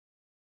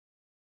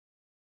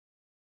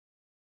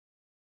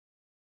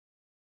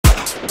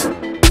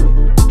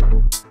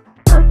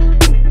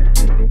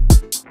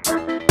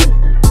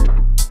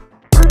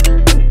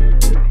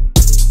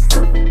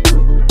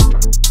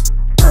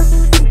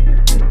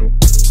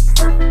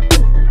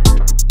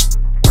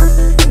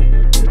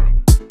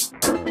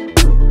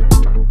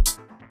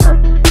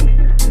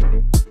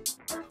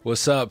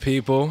What's up,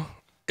 people?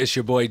 It's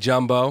your boy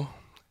Jumbo,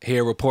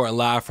 here reporting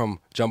live from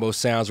Jumbo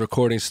Sounds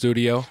Recording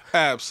Studio.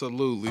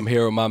 Absolutely. I'm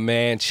here with my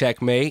man,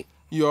 Checkmate.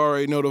 You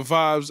already know the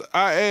vibes.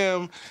 I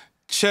am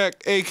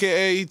Check,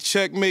 a.k.a.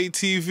 Checkmate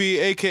TV,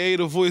 a.k.a.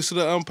 the voice of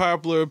the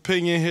unpopular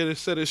opinion, here to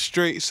set it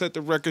straight, set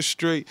the record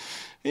straight.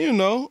 You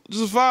know,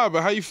 just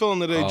vibing. How you feeling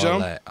today,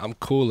 Jum? I'm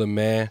coolin',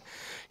 man.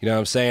 You know what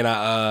I'm saying?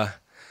 I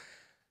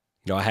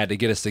had to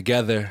get us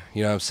together.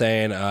 You know what I'm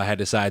saying? I had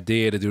this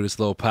idea to do this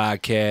little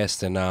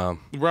podcast. And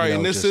right,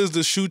 and this is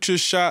the Shoot Your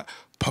Shot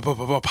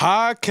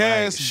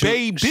podcast, right.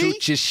 baby.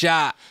 Shoot your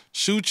shot.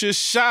 Shoot your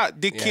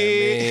shot,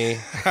 dickhead.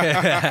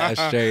 Yeah,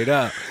 Straight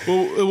up.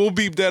 We'll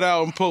beep that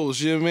out in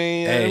post. You know what I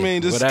mean? Hey, I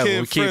mean, just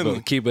whatever.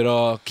 kid-friendly. Keep it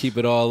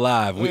all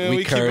live.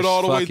 We curse, keep it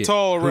all the way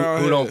tall around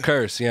who here. don't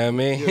curse? You know what I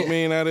mean? You know what I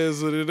mean? That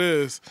is what it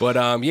is.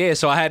 But yeah,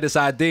 so I had this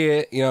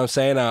idea. You know what I'm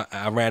saying?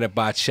 I ran it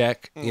by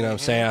Check. You know what I'm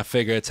saying? I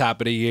figured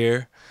top of the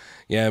year.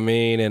 You know what I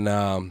mean?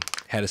 And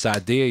had this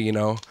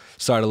idea,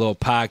 start a little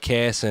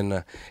podcast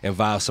and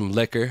involve some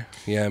liquor.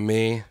 You know what I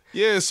mean?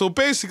 Yeah, so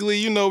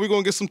basically, we're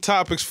going to get some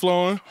topics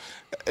flowing.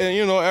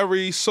 And,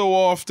 every so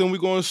often, we're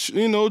going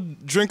to,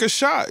 drink a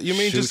shot. You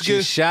mean? Shoot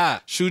your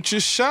shot. Shoot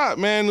your shot,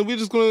 man. And we're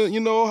just going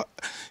to,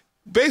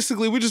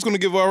 basically, we're just going to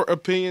give our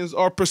opinions,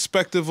 our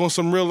perspective on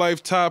some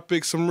real-life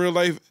topics, some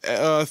real-life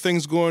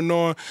things going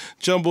on.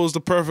 Jumbo's the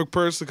perfect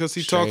person because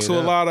he talks to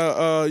a lot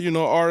of,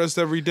 artists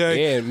every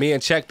day. Yeah, me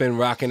and Check been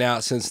rocking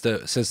out since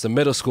the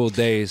middle school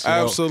days.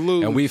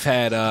 Absolutely. And we've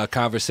had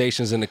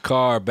conversations in the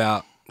car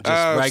about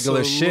just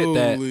regular shit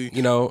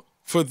that,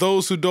 For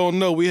those who don't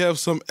know, we have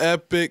some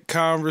epic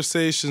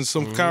conversations,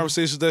 some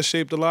conversations that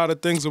shaped a lot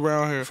of things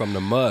around here. From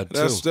the mud,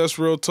 too. That's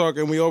real talk,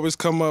 and we always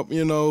come up,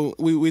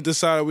 we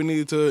decided we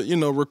needed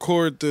to,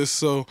 record this.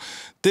 So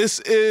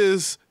this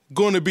is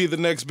going to be the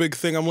next big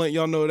thing. I'm letting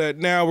y'all know that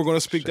now. We're going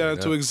to speak that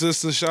into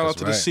existence. Shout out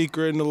to The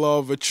Secret and the Law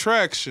of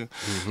Attraction.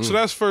 So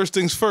that's first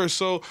things first.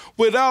 So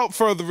without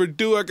further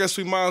ado, I guess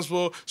we might as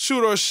well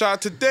shoot our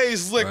shot.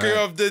 Today's liquor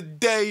of the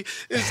day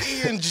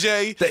is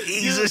E&J. The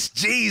Jesus.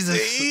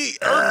 The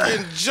Irk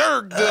and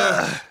Jerk.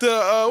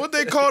 The what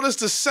they call this,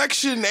 the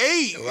Section 8.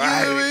 Right. You know what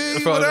I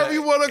mean? Whatever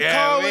you want to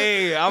call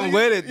it. I'm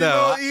with it,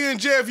 though.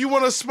 E&J, if you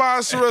want to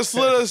sponsor us,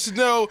 let us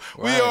know.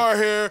 We are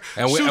here.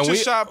 And Shoot Your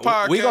Shot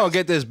podcast. We're going to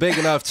get this big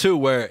enough, too,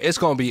 where it's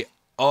going to be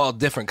all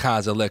different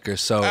kinds of liquor.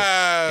 So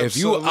if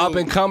you up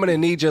and coming and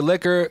need your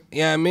liquor, you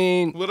know what I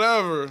mean?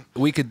 Whatever.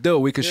 We could do it.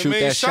 We could shoot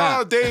that shot.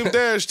 Shout out Dame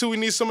Dash, too. We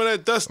need some of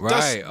that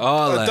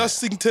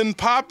Dustington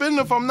popping,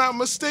 if I'm not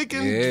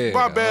mistaken. Yeah,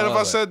 My bad if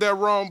I said that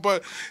wrong.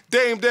 But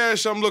Dame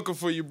Dash, I'm looking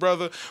for you,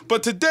 brother.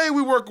 But today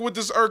we working with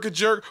this Irk and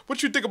Jerk.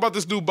 What you think about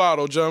this new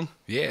bottle, Jum?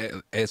 Yeah,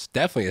 it's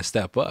definitely a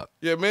step up.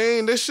 Yeah,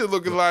 man, this shit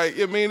looking like,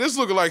 this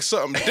looking like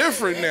something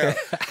different now.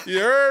 You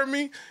heard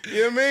me?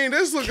 Yeah, man,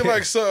 this looking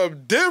like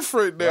something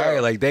different now. Right,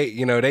 like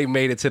they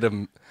made it to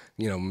the,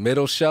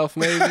 middle shelf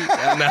maybe.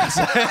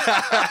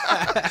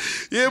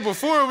 Yeah,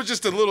 before it was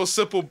just a little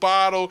simple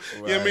bottle.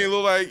 Right. You know what I mean?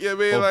 Look like,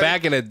 like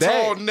back in the day,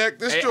 tall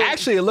neck.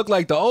 Actually, it looked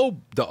like the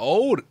old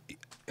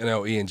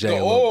E&J. The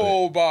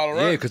old bottle,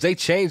 right? Yeah, because they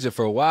changed it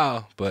for a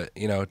while. But,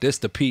 this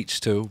the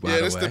peach, too, by the way.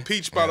 Yeah, this the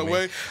peach, by the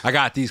way. I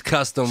got these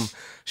custom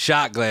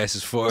shot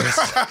glasses for us.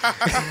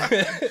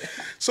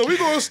 So we're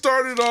going to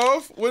start it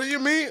off. What do you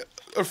mean?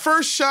 A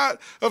first shot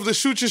of the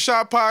Shoot Your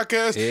Shot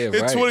podcast in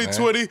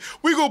 2020. Man.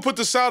 We're going to put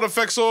the sound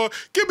effects on.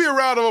 Give me a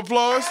round of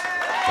applause.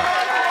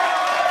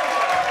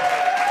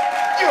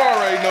 You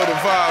already know the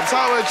vibes.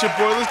 Holla at your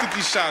boy. Let's get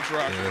these shots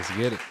rocking. Yeah, let's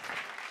get it.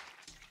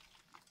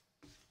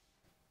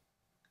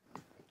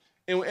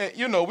 And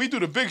we do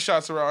the big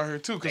shots around here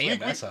too. Damn,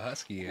 that's a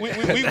husky. We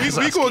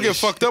gonna get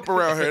fucked up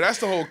around here. That's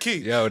the whole key.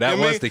 Yo, that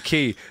was the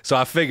key. So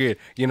I figured,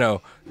 the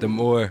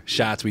more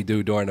shots we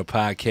do during the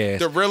podcast,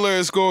 the realer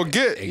it's gonna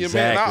get. Exactly. You know,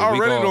 man, I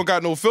already don't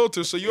got no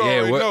filter, so you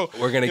already know.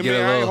 We're gonna get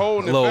a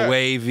little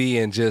wavy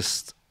and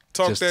just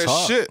talk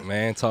that shit,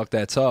 man. Talk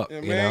that talk.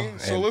 Yeah, man.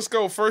 So let's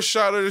go. First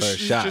shot of the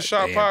Shoot Your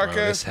Shot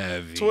podcast.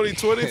 Bro,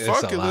 2020.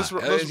 Fuck it. Let's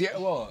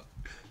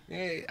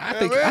yeah, I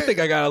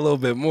think I got a little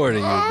bit more than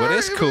you, but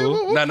it's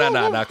cool.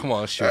 No. Come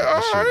on, shoot. All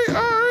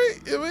right.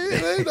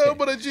 It ain't no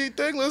but a G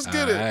thing. Let's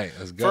get it. All right,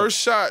 let's go. First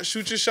shot,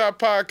 Shoot Your Shot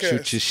podcast.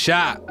 Shoot your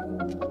shot.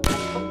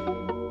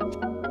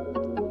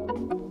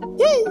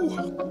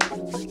 Woo!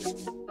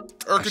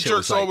 Irk and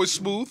Jerk's always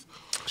smooth.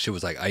 Shit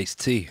was like iced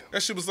tea.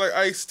 That shit was like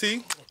iced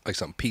tea. Like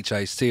some peach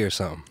iced tea or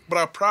something. But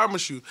I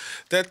promise you,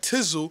 that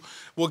tizzle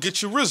will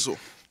get you rizzle.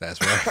 That's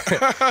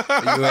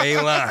right. You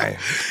ain't lying.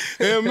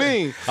 You know what I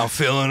mean? I'm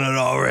feeling it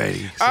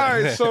already. All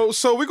right,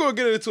 so we're going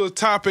to get into a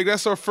topic.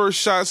 That's our first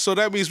shot, so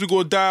that means we're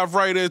going to dive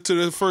right into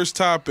the first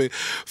topic.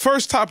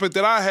 First topic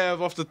that I have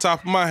off the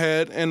top of my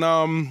head, and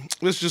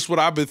this is just what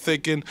I've been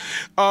thinking.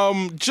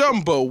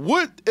 Jumbo,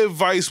 what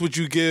advice would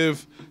you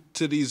give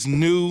to these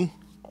new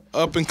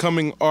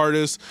up-and-coming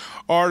artists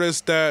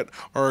that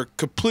are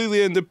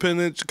completely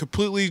independent,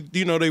 completely,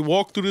 they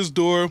walk through this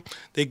door,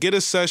 they get a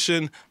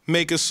session,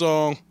 make a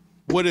song.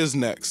 What is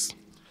next?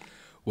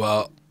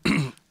 Well,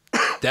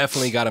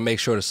 definitely got to make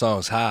sure the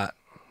song's hot.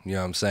 You know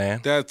what I'm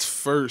saying? That's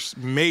first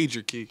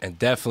major key. And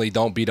definitely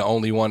don't be the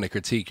only one to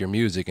critique your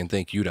music and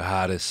think you the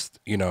hottest,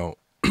 you know,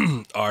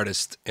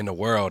 artist in the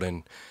world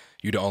and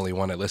you the only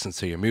one that listens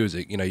to your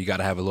music. You know, you got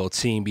to have a little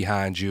team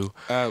behind you.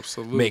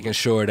 Absolutely. Making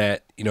sure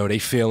that, you know, they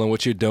feeling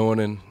what you're doing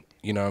and,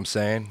 you know what I'm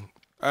saying?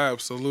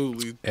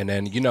 Absolutely. And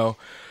then, you know,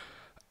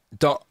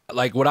 don't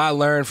like what I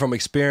learned from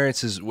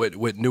experiences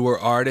with newer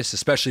artists,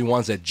 especially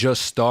ones that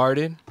just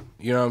started,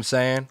 you know what I'm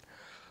saying?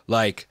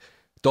 Like,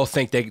 they'll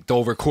think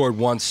they'll record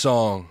one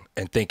song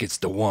and think it's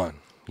the one.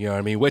 You know what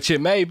I mean? Which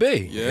it may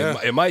be. Yeah.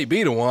 It might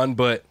be the one,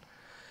 but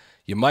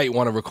you might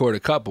want to record a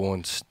couple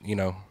and, you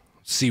know,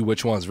 see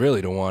which one's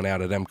really the one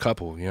out of them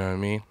couple. You know what I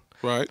mean?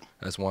 Right.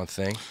 That's one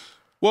thing.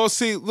 Well,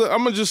 see, look, I'm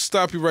going to just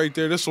stop you right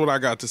there. This is what I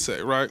got to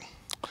say, right?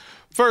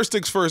 First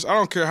things first, I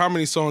don't care how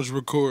many songs you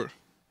record.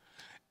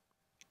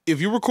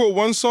 If you record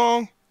one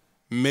song,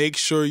 make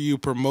sure you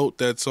promote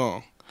that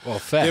song. Well,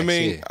 facts, I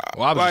mean, yeah.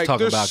 Well, I was like,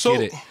 just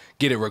talking about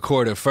get it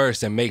recorded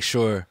first and make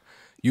sure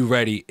you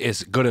ready.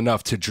 It's good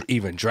enough to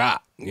even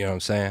drop. You know what I'm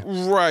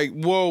saying? Right.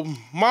 Well,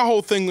 my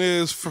whole thing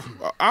is,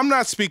 I'm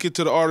not speaking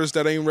to the artists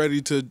that ain't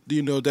ready to,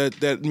 you know,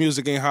 that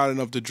music ain't hot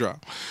enough to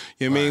drop.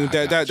 You know what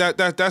I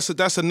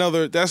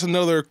mean? That's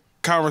another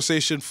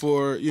conversation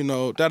for, you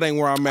know, that ain't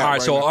where I'm at. All right,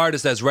 right so now. an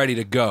artist that's ready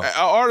to go. An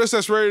artist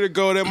that's ready to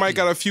go that might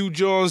got a few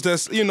joints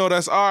that's, you know,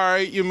 that's all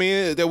right. You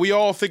mean that we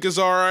all think is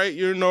all right,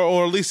 you know,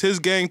 or at least his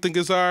gang think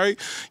is all right.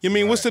 You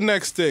mean, what's the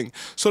next thing?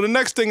 So the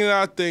next thing that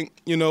I think,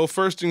 you know,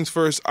 first things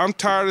first, I'm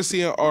tired of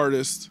seeing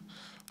artists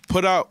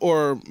put out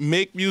or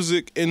make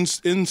music in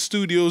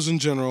studios in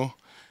general,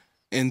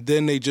 and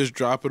then they just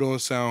drop it on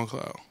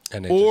SoundCloud.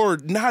 Or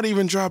not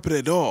even drop it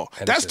at all.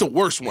 That's the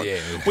worst one.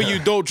 Yeah. When you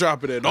don't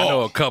drop it at all. I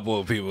know a couple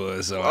of people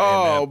that's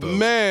oh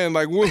man,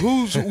 like what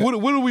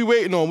are we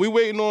waiting on? We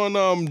waiting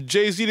on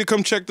Jay-Z to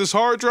come check this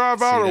hard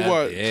drive out or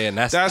what? Yeah, and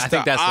I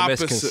think that's the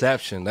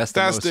misconception. That's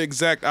the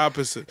exact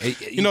opposite.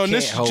 You know, and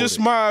this is just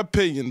my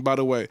opinion, by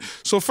the way.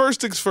 So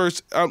first things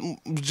first, I'm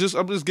just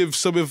give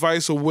some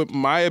advice on what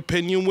my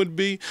opinion would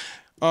be.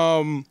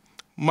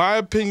 My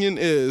opinion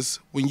is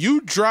when you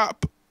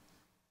drop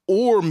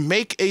or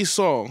make a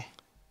song,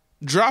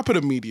 drop it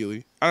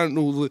immediately. I don't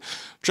know.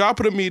 Drop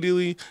it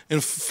immediately.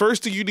 And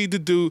first thing you need to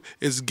do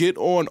is get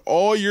on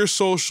all your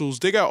socials.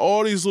 They got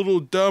all these little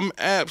dumb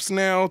apps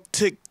now.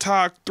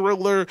 TikTok,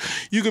 Thriller.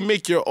 You can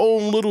make your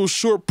own little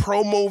short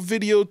promo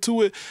video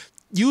to it.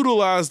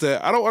 Utilize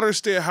that. I don't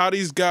understand how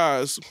these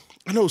guys,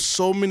 I know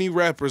so many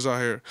rappers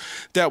out here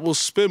that will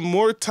spend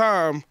more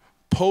time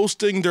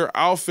posting their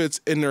outfits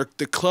in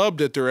the club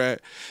that they're at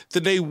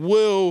than they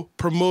will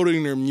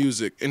promoting their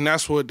music. And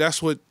that's what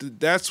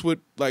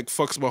like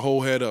fucks my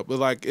whole head up. But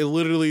like it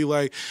literally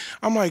like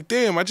I'm like,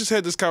 damn, I just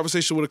had this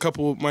conversation with a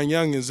couple of my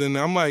youngins and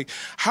I'm like,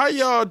 how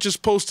y'all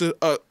just posted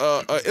a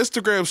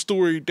Instagram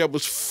story that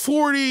was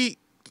 40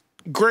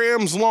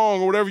 grams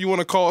long or whatever you want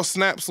to call it,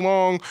 snaps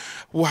long,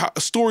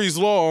 stories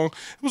long.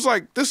 It was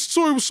like this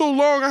story was so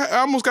long I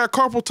almost got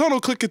carpal tunnel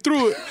clicking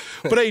through it,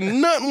 but ain't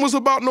nothing was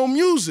about no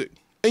music.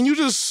 And you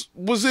just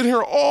was in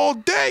here all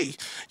day.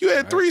 You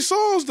had 3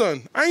 songs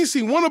done. I ain't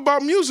seen one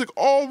about music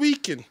all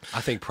weekend.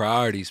 I think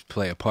priorities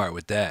play a part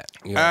with that.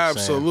 You know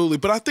Absolutely.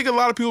 But I think a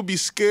lot of people be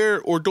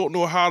scared or don't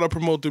know how to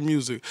promote their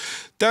music.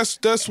 That's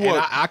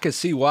what. I can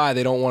see why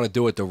they don't want to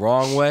do it the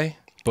wrong way.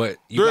 But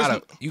you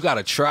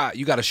gotta try.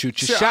 You gotta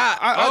shoot your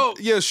shot.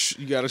 Yes,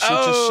 you gotta shoot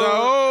your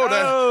shot.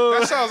 Oh,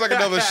 that sounds like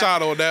another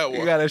shot on that one.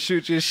 You gotta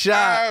shoot your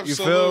shot.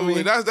 Absolutely.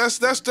 You feel me?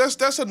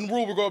 That's a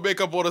rule we're gonna make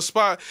up on the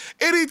spot.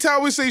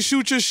 Anytime we say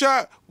shoot your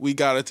shot, we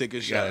gotta take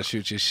a shot. You gotta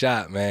shoot your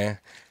shot, man.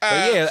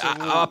 But yeah,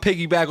 I'll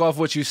piggyback off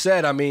what you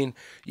said. I mean,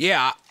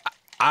 yeah,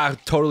 I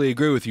totally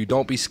agree with you.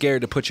 Don't be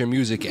scared to put your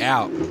music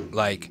out.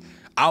 Like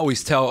I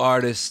always tell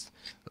artists,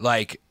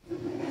 like.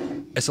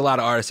 It's a lot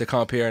of artists that come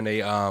up here and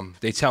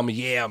they tell me,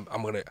 yeah,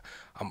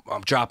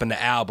 I'm dropping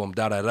the album,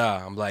 da da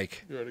da. I'm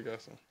like, you already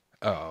got some.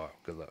 Oh,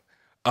 good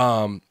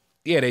luck.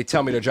 Yeah, they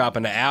tell me they're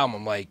dropping the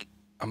album.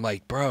 I'm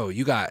like, bro,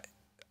 you got,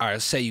 all right,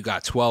 let's say you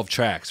got 12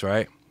 tracks,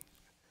 right?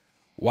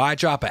 Why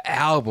drop an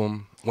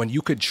album when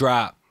you could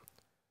drop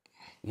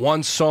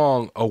one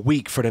song a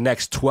week for the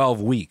next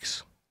 12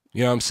 weeks?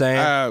 You know what I'm saying?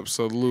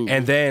 Absolutely.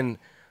 And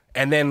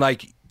then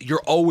like.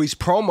 You're always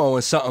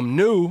promoting something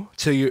new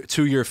to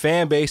your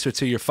fan base or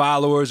to your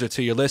followers or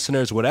to your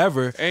listeners,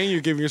 whatever. And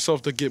you're giving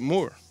yourself to get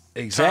more.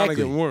 Exactly.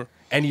 Get more.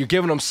 And you're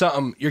giving them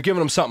something. You're giving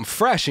them something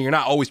fresh, and you're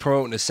not always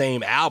promoting the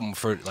same album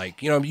for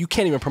like you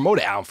can't even promote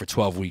an album for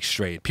 12 weeks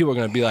straight. People are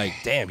gonna be like,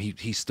 damn,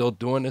 he's still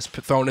doing this,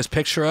 throwing this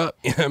picture up.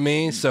 You know what I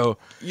mean? So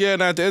yeah,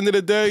 and at the end of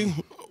the day.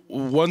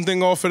 One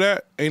thing off of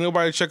that, ain't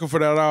nobody checking for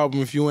that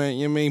album if you ain't,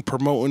 you mean,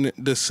 promoting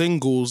the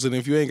singles, and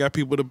if you ain't got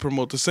people to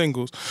promote the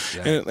singles.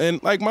 Yeah.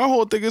 And like my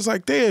whole thing is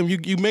like, damn,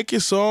 you make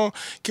your song,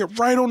 get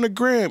right on the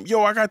gram.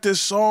 Yo, I got this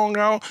song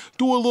out,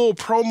 do a little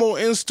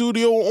promo in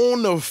studio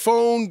on the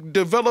phone,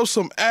 develop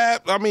some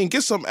app. I mean,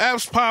 get some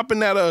apps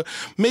popping that'll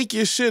make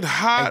your shit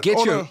hot.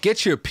 And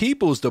get your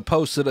peoples to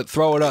post it,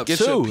 throw it up get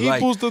too. Your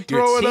peoples to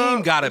throw it up. Your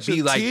team gotta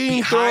be like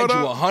behind you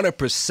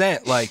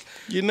 100%. Like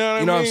you know what I mean?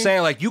 You know what I'm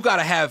saying? Like you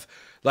gotta have.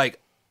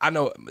 Like, I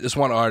know this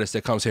one artist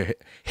that comes here.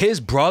 His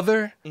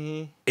brother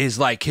is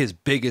like his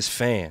biggest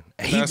fan.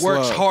 And he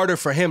works harder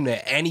for him than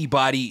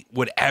anybody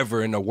would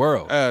ever in the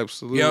world.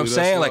 Absolutely. You know what I'm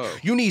saying? Love.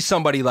 Like, you need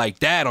somebody like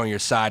that on your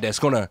side that's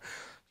gonna,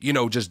 you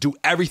know, just do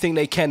everything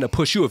they can to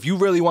push you. If you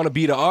really want to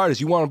be the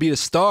artist, you want to be the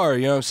star,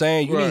 you know what I'm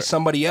saying? You need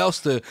somebody else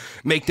to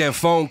make them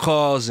phone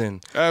calls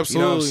and, absolutely. You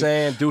know what I'm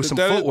saying, do some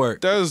footwork.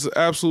 That is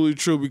absolutely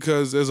true,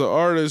 because as an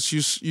artist,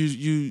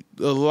 you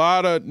a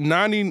lot of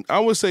 90,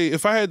 I would say,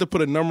 if I had to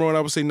put a number on,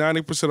 I would say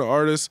 90% of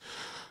artists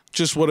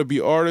just want to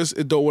be artists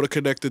and don't want to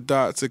connect the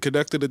dots. And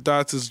connecting the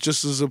dots is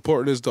just as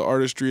important as the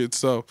artistry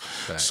itself.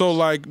 Thanks. So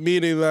like,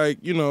 meaning like,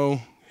 you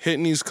know,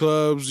 hitting these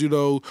clubs, you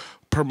know,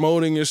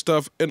 promoting your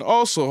stuff. And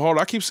also, hold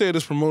on, I keep saying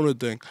this promoter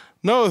thing.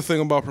 Another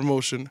thing about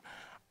promotion,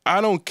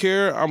 I don't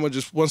care. I'm going to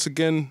just, once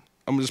again,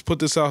 I'm going to just put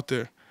this out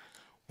there.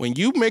 When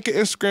you make an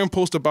Instagram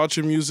post about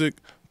your music,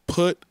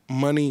 put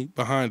money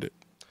behind it.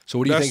 So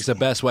what do you think is the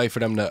best way for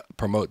them to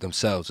promote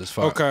themselves as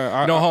far?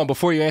 Okay. You know, hold on,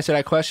 before you answer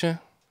that question,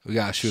 we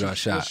got to shoot our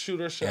shot. Let's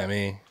shoot our shot. Yeah, I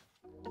mean.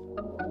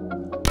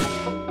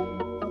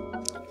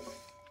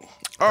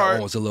 All right. That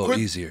one was a little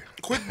easier.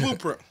 Quick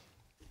blueprint.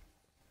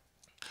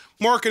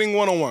 Marketing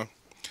 101.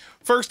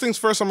 First things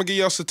first, I'm going to give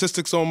y'all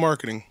statistics on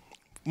marketing.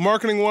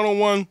 Marketing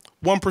 101,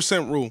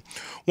 1% rule.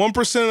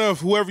 1% of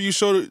whoever you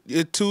show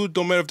it to,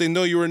 don't matter if they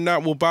know you or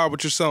not, will buy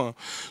what you're selling.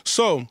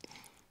 So,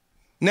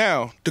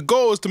 now, the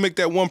goal is to make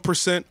that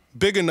 1%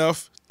 big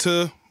enough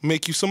to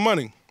make you some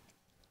money.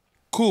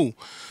 Cool.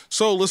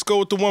 So, let's go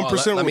with the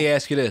 1% rule. Let me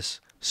ask you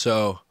this.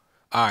 So,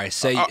 all right,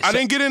 say... I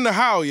didn't get into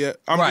how yet.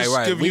 I'm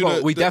just giving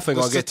you we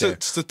definitely going to get there.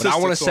 But I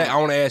want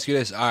to ask you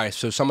this. All right,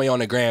 so somebody on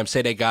the gram,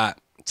 say they got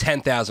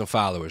 10,000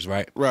 followers,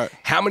 right? Right.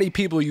 How many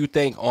people you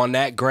think on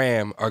that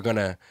gram are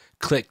gonna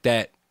click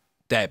that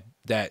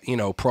you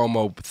know,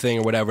 promo thing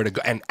or whatever to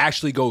go and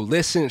actually go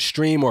listen,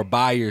 stream, or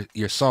buy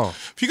your song?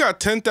 If you got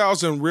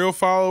 10,000 real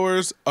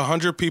followers,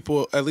 100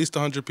 people, at least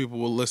 100 people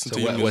will listen to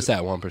your music. What's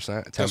that?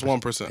 1%? That's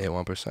 1%. Yeah,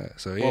 1%.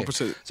 So yeah,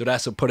 1%. So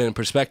that's to put it in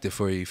perspective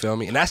for you. You feel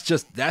me? And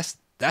that's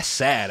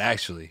sad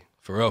actually.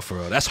 For real, for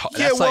real. That's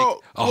like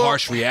a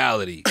harsh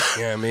reality.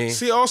 You know what I mean?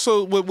 See,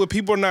 also, what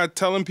people are not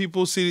telling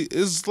people, see,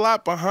 is a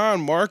lot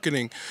behind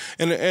marketing.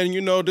 And you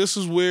know, this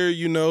is where,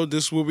 you know,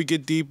 this is where we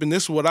get deep, and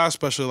this is what I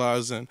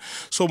specialize in.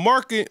 So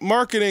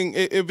marketing,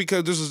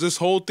 because there's this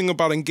whole thing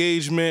about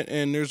engagement,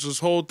 and there's this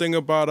whole thing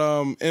about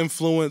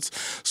influence.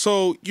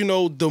 So, you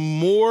know, the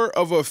more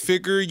of a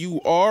figure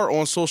you are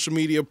on social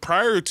media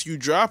prior to you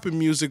dropping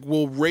music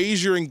will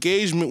raise your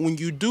engagement when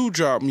you do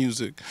drop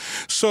music.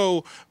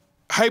 So,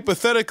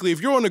 hypothetically, if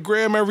you're on the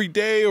gram every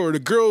day, or the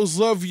girls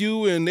love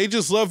you and they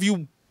just love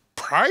you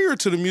prior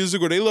to the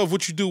music, or they love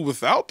what you do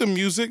without the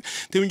music,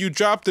 then when you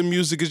drop the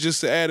music, it's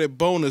just an added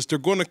bonus. They're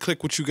going to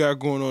click what you got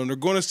going on. They're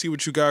going to see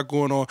what you got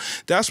going on.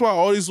 That's why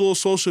all these little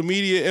social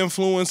media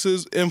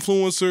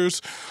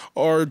influencers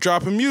are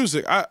dropping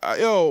music.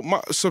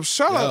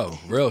 Shout out.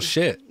 Real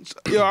shit.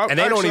 Yo, and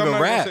they don't even rap. I'm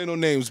not rap. Gonna say no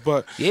names,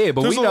 but yeah,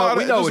 but we know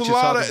what you're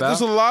talking about.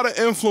 There's a lot of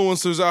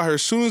influencers out here.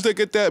 As soon as they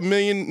get that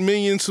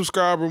million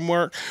subscriber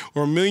mark,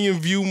 or million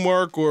view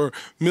mark, or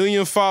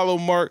million follow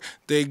mark,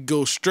 they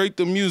go straight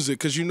to music.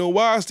 Because you know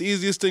why? It's the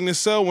easiest thing to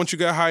sell once you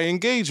got high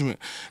engagement.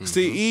 It's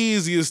the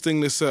easiest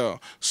thing to sell.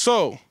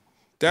 So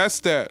that's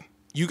that.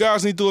 You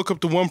guys need to look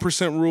up the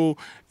 1% rule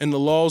and the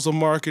laws of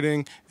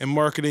marketing and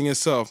marketing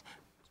itself.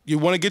 You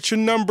want to get your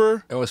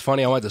number. It was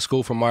funny. I went to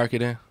school for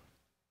marketing.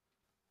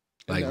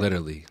 Like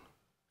literally.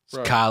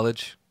 Right.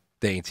 College,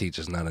 they ain't teach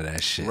us none of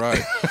that shit.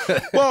 Right.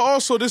 Well,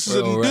 also, this is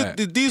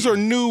these are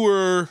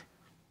newer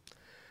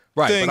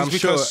things, but I'm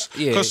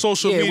because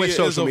social media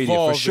is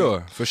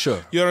evolving. For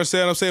sure. You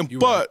understand what I'm saying?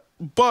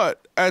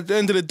 But at the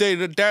end of the day,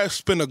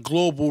 that's been a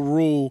global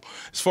rule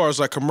as far as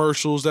like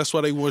commercials. That's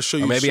why they want to show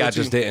you. Or maybe I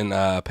just didn't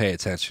pay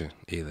attention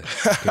either.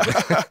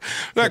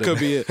 That could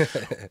be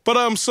it.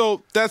 But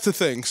so that's the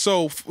thing.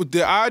 So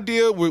the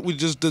idea we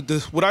just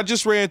what I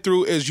just ran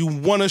through is you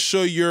want to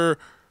show your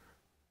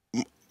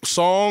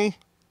song,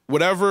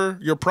 whatever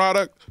your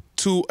product,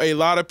 to a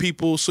lot of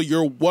people, so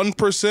your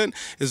 1%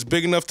 is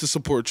big enough to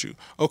support you.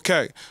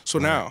 Okay, so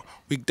now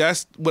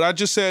that's what I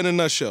just said in a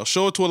nutshell.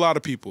 Show it to a lot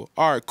of people.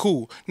 All right,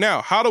 cool.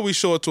 Now, how do we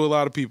show it to a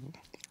lot of people?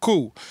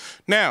 Cool.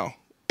 Now,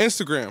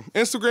 Instagram,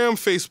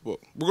 Facebook.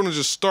 We're gonna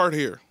just start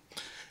here.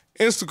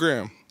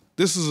 Instagram.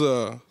 This is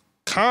a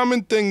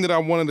common thing that I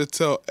wanted to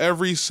tell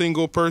every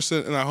single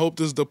person, and I hope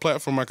this is the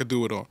platform I could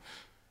do it on.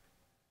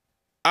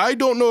 I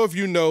don't know if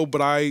you know,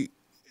 but I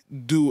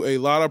do a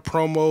lot of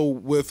promo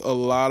with a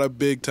lot of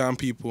big time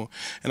people.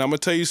 And I'm going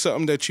to tell you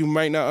something that you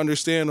might not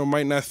understand or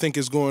might not think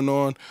is going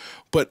on,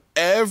 but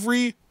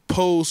every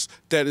post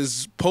that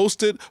is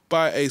posted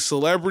by a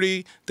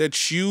celebrity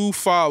that you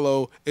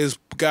follow is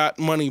got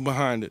money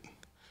behind it.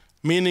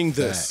 Meaning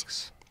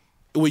this.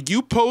 When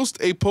you post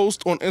a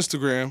post on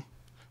Instagram,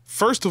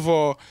 first of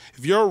all,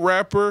 if you're a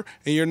rapper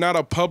and you're not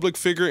a public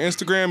figure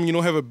Instagram and you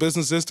don't have a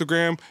business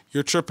Instagram,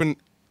 you're tripping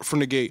from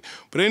the gate.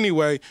 But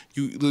anyway,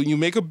 you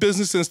make a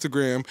business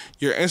Instagram.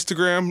 Your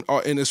Instagram,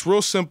 and it's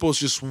real simple. It's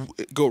just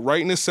go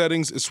right in the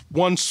settings. It's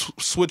one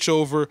switch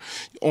over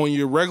on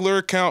your regular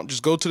account.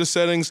 Just go to the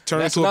settings,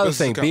 turn it into a business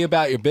account. That's another thing. Be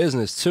about your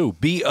business too.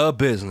 Be a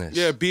business.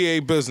 Yeah, be a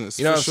business.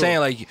 You know what I'm saying?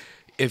 Like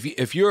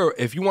if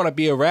you want to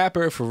be a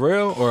rapper for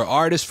real or an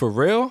artist for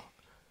real,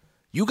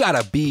 you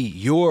gotta be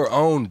your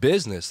own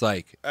business.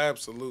 Like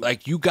absolutely.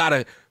 Like you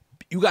gotta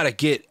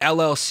get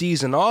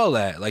LLCs and all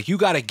that. Like you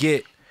gotta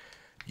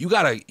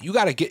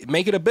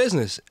make it a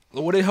business.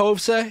 What did Hov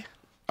say?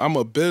 I'm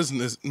a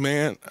business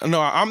man. No,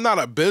 I'm not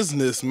a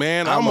business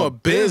man. I'm a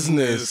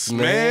business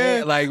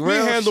man. Like real we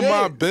handle shit.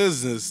 My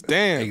business.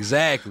 Damn.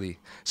 Exactly.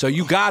 So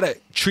you gotta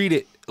treat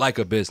it like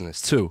a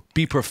business too.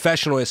 Be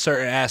professional in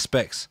certain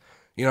aspects.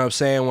 You know what I'm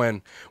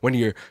saying? When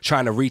you're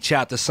trying to reach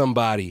out to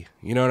somebody.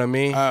 You know what I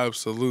mean?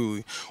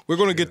 Absolutely. We're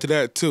gonna get to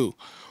that too.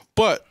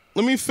 But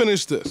let me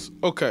finish this.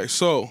 Okay,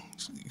 so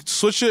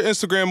switch your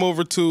Instagram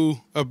over to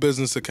a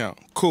business account.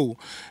 Cool.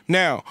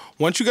 Now,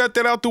 once you got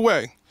that out the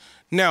way,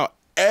 now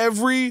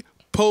every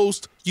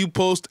post you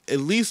post, at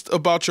least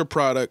about your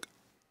product,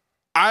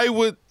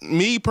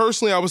 me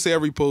personally, I would say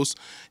every post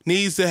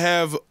needs to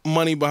have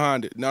money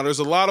behind it. Now, there's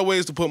a lot of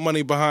ways to put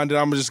money behind it.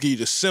 I'm going to just give you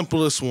the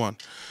simplest one.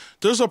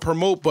 There's a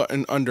promote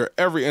button under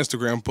every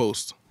Instagram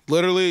post.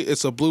 Literally,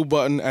 it's a blue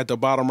button at the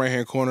bottom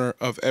right-hand corner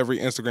of every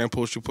Instagram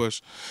post you push.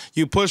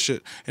 You push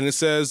it, and it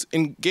says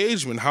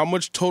engagement. How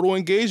much total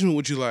engagement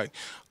would you like?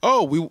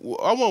 Oh,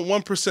 I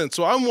want 1%.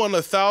 So I want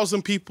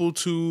 1,000 people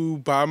to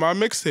buy my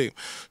mixtape.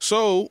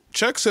 So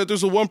Check said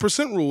there's a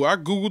 1% rule. I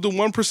Googled the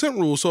 1%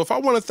 rule. So if I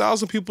want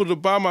 1,000 people to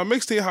buy my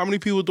mixtape, how many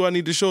people do I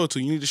need to show it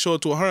to? You need to show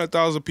it to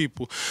 100,000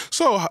 people.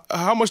 So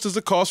how much does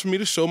it cost for me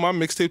to show my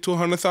mixtape to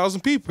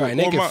 100,000 people? Right, and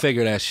they can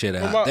figure that shit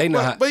out. They know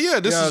how. But yeah,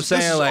 this is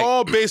like,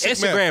 all basic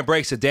Instagram math.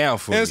 Breaks it down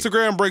for you.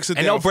 Instagram breaks it down.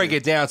 And they'll break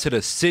it down to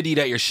the city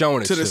that you're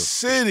showing it to. To the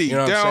city. You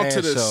know down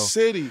to the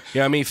city. You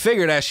know what I mean?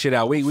 Figure that shit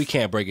out. We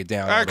can't break it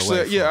down.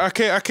 Actually, yeah, I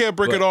can't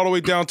break it all the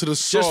way down to the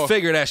sauce. Just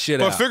figure that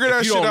shit out. But figure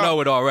that shit out. You don't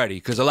know it already,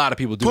 because a lot of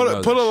people do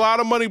know Put a lot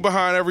of money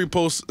behind every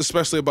post,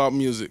 especially about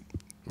music.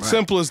 Right.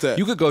 Simple as that.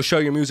 You could go show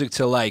your music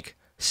to like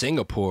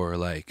Singapore,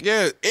 like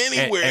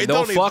anywhere, and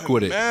don't fuck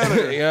with it.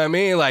 You know what I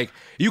mean? Like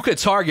you could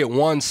target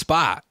one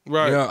spot,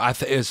 right? You know,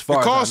 as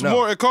far it costs as I know.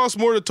 more. It costs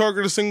more to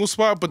target a single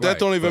spot, but that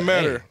don't even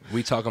matter. Hey,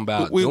 we talking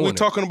about we're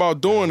talking about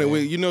doing it.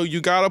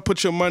 You gotta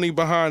put your money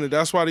behind it.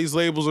 That's why these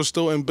labels are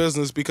still in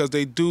business, because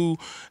they do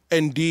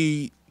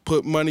indeed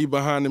put money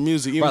behind the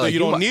music, even though you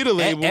don't need a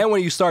label. And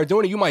when you start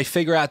doing it, you might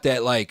figure out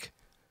that like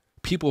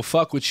people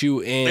fuck with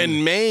you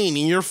in Maine,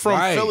 and you're from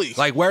Philly.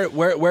 Like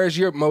where's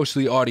your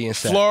mostly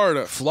audience at?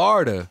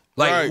 Florida.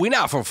 Like we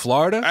not from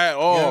Florida at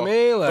all. You know what I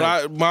mean?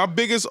 Like, but my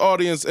biggest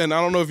audience, and I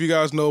don't know if you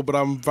guys know, but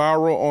I'm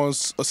viral on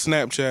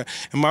Snapchat,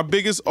 and my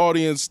biggest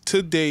audience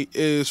to date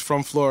is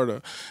from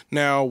Florida.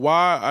 Now,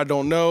 why? I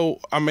don't know.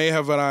 I may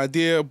have an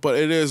idea, but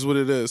it is what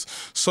it is.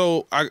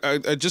 So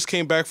I just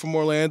came back from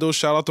Orlando.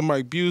 Shout out to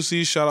Mike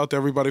Busey. Shout out to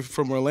everybody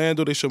from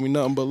Orlando. They showed me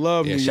nothing but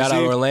love. Yeah, shout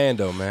out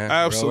Orlando, man.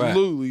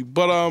 Absolutely.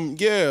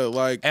 But yeah,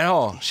 like,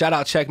 and shout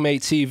out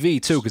Checkmate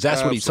TV too, because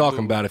that's what he's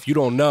talking about. If you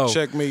don't know,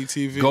 Checkmate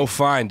TV, go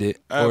find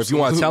it. Or if you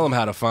want to tell them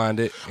how to find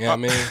it, you know what I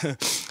mean?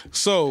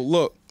 So,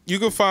 look, you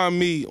can find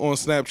me on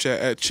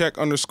Snapchat at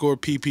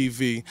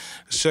check_PPV,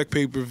 check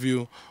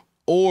pay-per-view,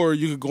 or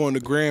you could go on the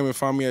gram and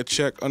find me at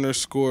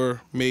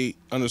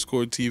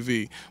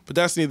check_mate_TV. But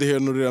that's neither here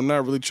nor there. I'm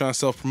not really trying to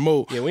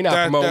self-promote. Yeah, we're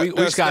not promoting.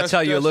 We just got to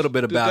tell you a little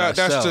bit about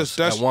ourselves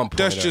at one point.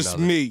 That's just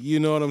me, you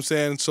know what I'm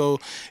saying? So,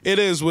 it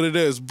is what it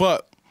is.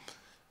 But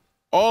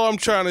all I'm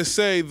trying to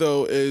say,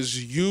 though,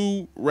 is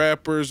you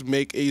rappers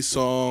make a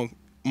song,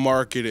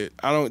 market it.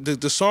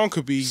 The song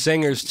could be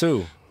singers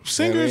too.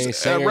 Singers,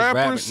 rappers,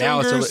 rappers. Now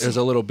it's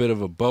a little bit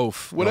of a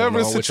both. Whatever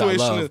the situation which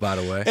I love, is. By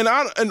the way. And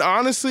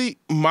honestly,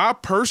 my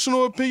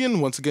personal opinion,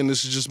 once again,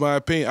 this is just my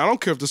opinion. I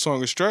don't care if the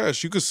song is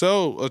trash. You could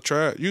sell a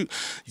trash. I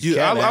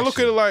look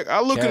at it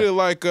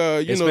like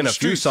it's been a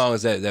few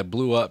songs that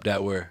blew up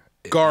that were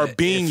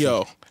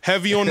Garbino.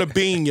 Heavy on the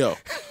beano.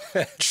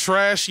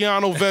 Trash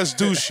Yano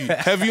Vesdushi.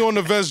 Heavy on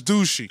the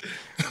Vesdushi.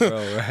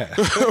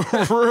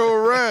 Real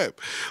rap.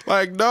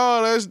 Like,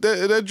 no,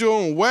 that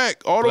joint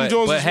whack. All them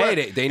joints was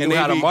whack. They knew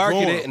how to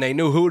market it, and they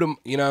knew who to,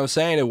 you know what I'm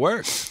saying? It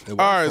works. All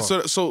right,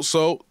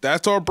 so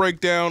that's our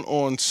breakdown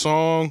on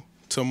song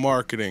to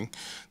marketing.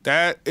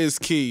 That is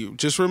key.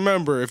 Just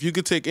remember, if you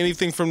could take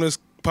anything from this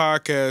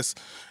podcast,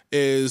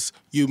 is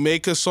you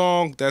make a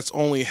song, that's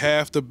only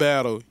half the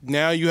battle.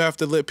 Now you have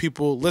to let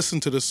people listen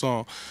to the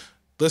song.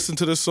 Listen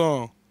to the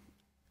song.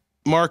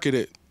 Market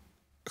it.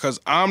 Because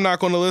I'm not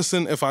going to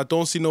listen if I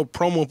don't see no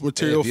promo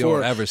material you for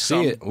don't it. ever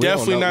see it.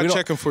 Definitely not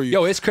checking for you.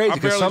 Yo, it's crazy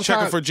because sometimes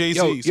checking for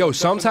Jay-Z.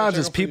 Sometimes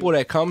it's people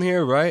that come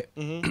here, right?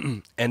 Mm-hmm.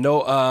 And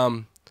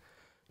they'll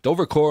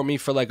record me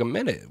for like a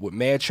minute with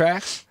mad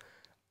tracks.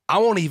 I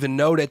won't even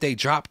know that they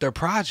dropped their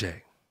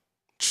project.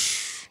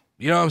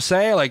 You know what I'm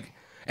saying? Like,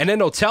 and then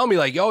they'll tell me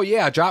like, "Oh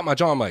yeah, I dropped my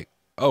joint." I'm like,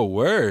 "Oh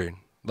word!"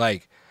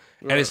 Like,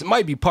 and it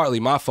might be partly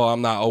my fault.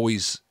 I'm not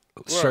always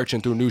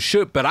searching through new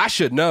shit, but I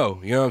should know.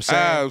 You know what I'm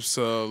saying?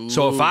 Absolutely.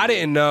 So if I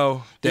didn't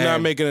know, then you're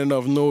not making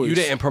enough noise. You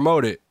didn't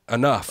promote it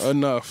enough. You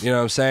know what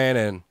I'm saying?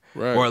 And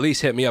or at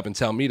least hit me up and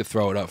tell me to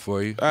throw it up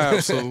for you.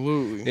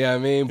 Absolutely. Yeah, I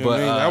mean,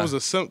 but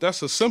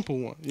that's a simple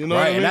one. You know,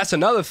 right? What I mean? And that's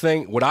another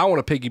thing. What I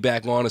want to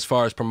piggyback on as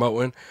far as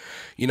promoting,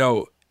 you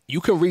know,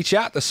 you can reach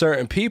out to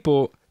certain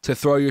people to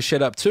throw your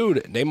shit up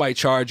too. They might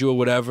charge you or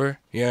whatever.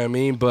 You know what I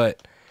mean?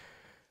 But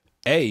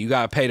hey, you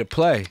gotta pay to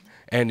play.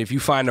 And if you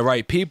find the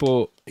right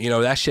people, you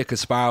know, that shit could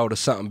spiral to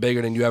something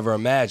bigger than you ever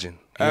imagined.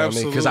 You know what I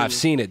mean? Because I've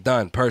seen it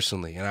done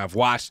personally, and I've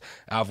watched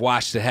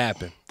it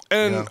happen.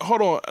 And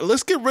hold on,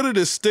 let's get rid of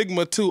this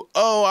stigma too.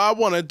 Oh, I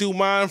want to do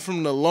mine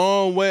from the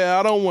long way.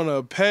 I don't want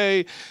to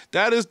pay.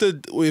 That is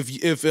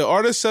if an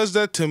artist says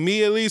that to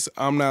me, at least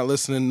I'm not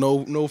listening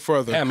no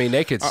further. Yeah, I mean,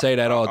 they could say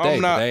that all day.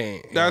 But they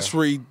ain't, that's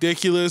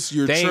ridiculous.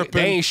 You're tripping.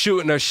 They ain't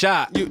shooting a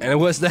shot. And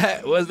what's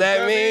that? What's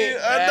that mean?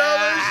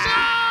 Another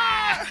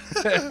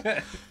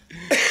shot.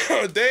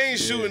 They ain't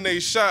shooting a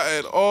shot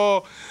at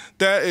all.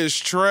 That is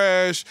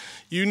trash.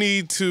 You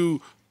need to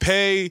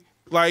pay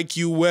like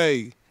you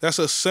weigh. That's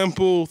a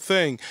simple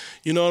thing.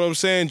 You know what I'm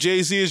saying?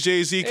 Jay-Z is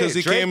Jay-Z because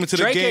he came into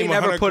the game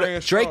 100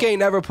 grand strong. Drake ain't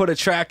never put a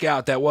track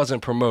out that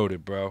wasn't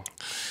promoted, bro.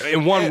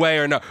 In one way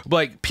or another.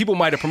 Like, people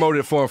might have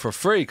promoted it for him for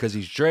free because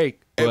he's Drake.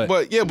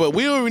 But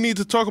we don't even need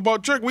to talk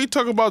about Drake. We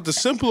talk about the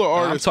simpler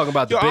artists. I'm talking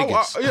about the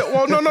biggest.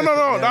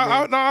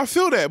 No. I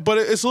feel that, but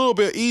it's a little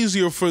bit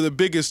easier for the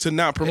biggest to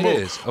not promote.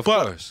 It is, of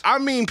course. I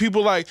mean,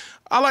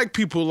 I like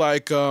people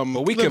like.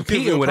 But we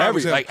competing with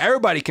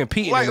everybody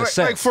competing in a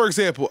sense. Like for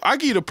example, I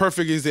give you the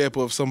perfect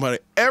example of somebody.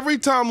 Every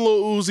time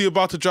Lil Uzi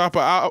about to drop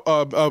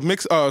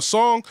a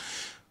song,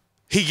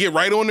 he get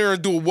right on there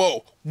and do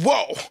whoa,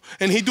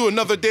 and he do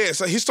another dance.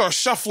 Like he starts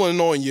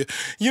shuffling on you.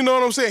 You know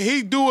what I'm saying?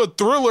 He do a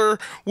Thriller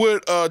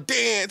with a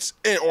dance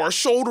or a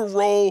shoulder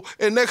roll,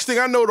 and next thing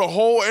I know, the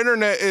whole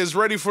internet is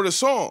ready for the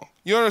song.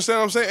 You understand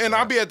what I'm saying? And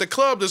I'll be at the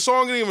club, the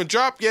song ain't even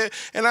dropped yet,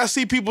 and I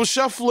see people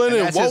shuffling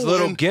and that's his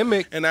little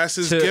gimmick. And that's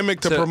his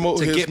gimmick to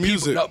promote his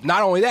music.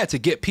 Not only that, to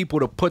get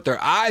people to put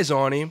their eyes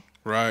on him.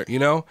 Right. You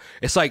know?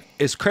 It's like,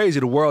 it's crazy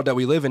the world that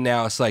we live in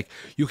now. It's like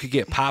you could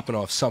get popping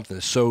off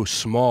something so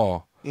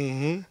small.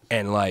 Mm-hmm.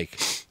 And like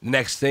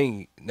next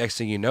thing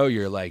you know,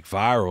 you're like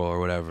viral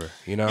or whatever,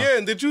 you know? Yeah,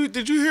 and did you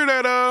hear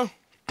that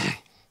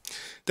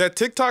that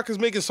TikTok is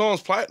making songs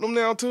platinum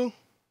now too?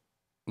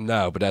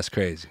 No, but that's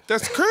crazy.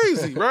 That's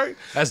crazy, right?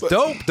 That's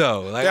dope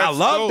though. Like I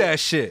love that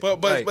shit.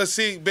 But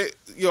see,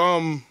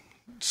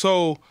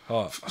 so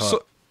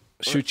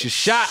shoot your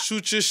shot.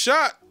 Shoot your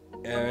shot.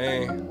 Yeah,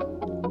 man.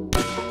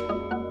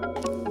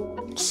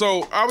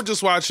 So I was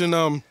just watching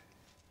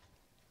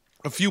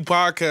a few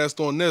podcasts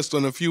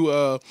on a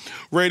few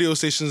radio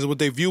stations, and what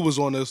their view was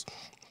on this.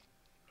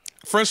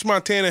 French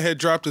Montana had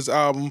dropped his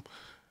album.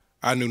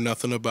 I knew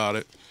nothing about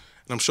it.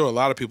 And I'm sure a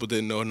lot of people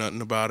didn't know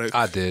nothing about it.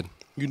 I did.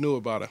 You knew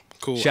about it.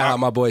 Cool. Shout out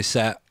my boy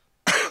Sap.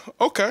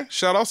 Okay.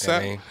 Shout out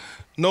Sap. Yeah,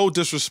 no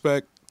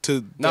disrespect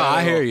to No,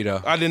 I hear you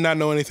though. I did not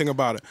know anything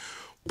about it.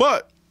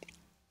 But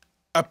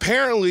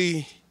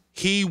apparently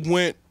he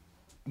went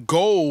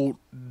gold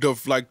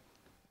like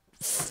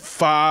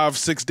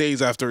 5-6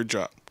 days after it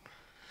dropped.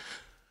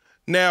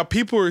 Now,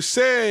 people are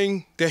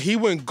saying that he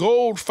went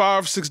gold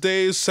 5-6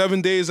 days,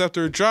 7 days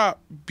after it dropped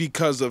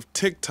because of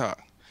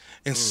TikTok.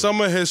 And some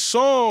of his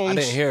songs I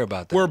didn't hear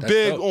about that. were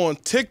big on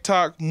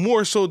TikTok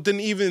more so than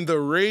even the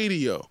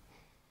radio.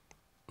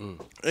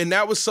 And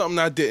that was something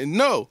I didn't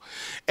know.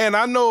 And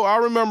I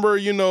remember,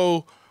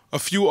 a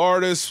few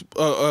artists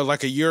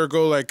like a year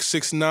ago, like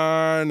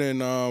 6ix9ine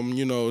and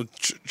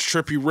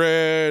Trippie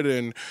Redd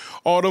and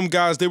all them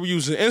guys, they were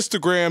using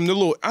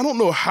Instagram. I don't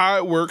know how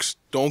it works.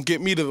 Don't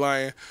get me to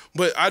lying.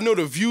 But I know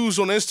the views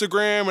on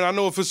Instagram, and I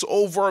know if it's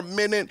over a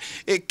minute,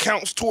 it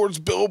counts towards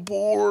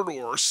Billboard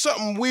or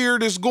something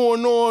weird is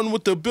going on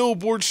with the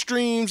Billboard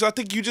streams. I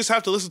think you just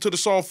have to listen to the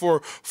song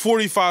for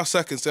 45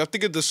 seconds. I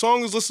think if the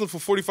song is listened for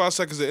 45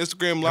 seconds, the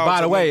Instagram loud.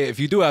 By the way, if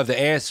you do have the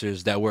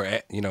answers that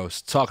we're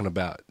talking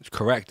about,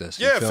 correct us.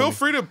 Yeah, feel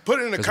free to put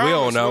it in the comments. We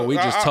don't know. We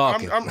just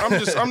talking.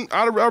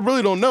 I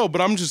really don't know,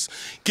 but I'm just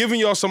giving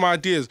y'all some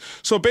ideas.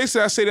 So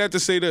basically, I say that to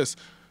say this.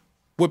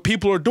 What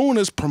people are doing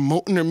is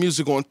promoting their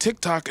music on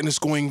TikTok, and it's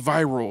going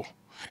viral.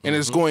 And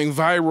it's going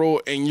viral,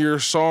 and your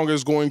song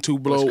is going to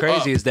blow up. What's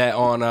crazy is that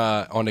on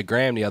the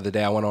gram the other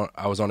day, I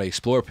was on the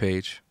Explore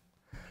page,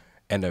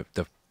 and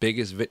the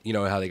biggest,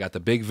 how they got the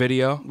big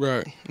video?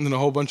 Right. And then a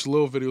whole bunch of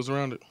little videos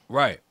around it.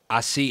 Right. I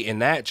see in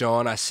that,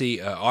 John, I see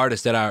an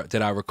artist that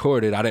I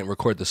recorded. I didn't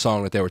record the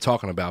song that they were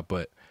talking about,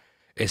 but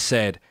it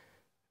said,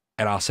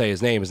 and I'll say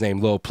his name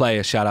Lil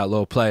Player. Shout out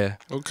Lil Player.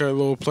 Okay,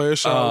 Lil Player.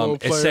 Shout out Lil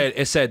Player.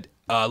 It said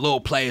Lil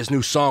Player's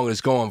new song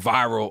is going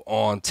viral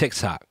on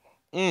TikTok.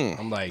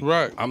 I'm like,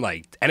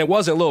 and it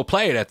wasn't Lil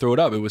Player that threw it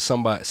up. It was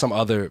some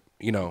other,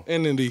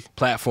 indie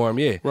platform,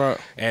 yeah. Right.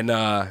 And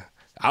that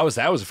was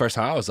the first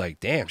time I was like,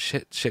 damn,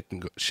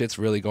 shit's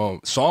really going.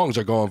 Songs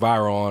are going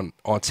viral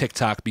on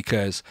TikTok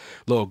because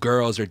little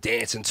girls are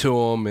dancing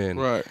to them, and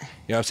right. You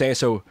know what I'm saying?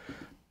 So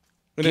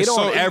Get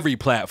on every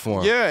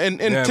platform. Yeah, and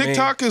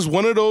TikTok is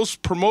one of those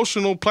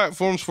promotional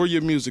platforms for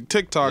your music.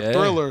 TikTok,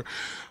 Thriller.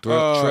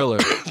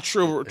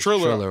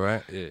 Triller,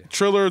 right? Yeah.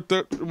 Triller,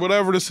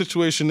 whatever the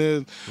situation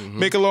is.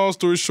 Make a long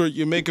story short,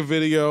 you make a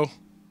video,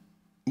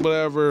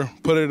 whatever,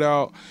 put it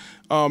out.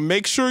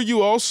 Make sure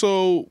you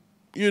also,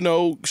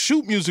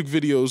 shoot music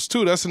videos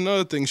too. That's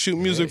another thing. Shoot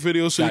music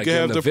videos so you can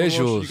have the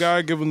visuals. You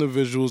gotta give them the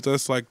visuals.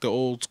 That's like the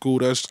old school.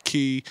 That's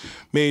key,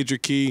 major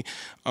key.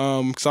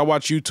 Because I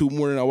watch YouTube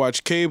more than I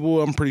watch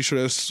cable. I'm pretty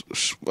sure that's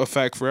a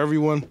fact for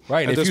everyone.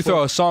 Right. And if you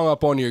throw a song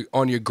up on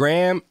your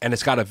gram and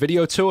it's got a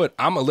video to it,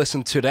 I'm gonna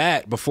listen to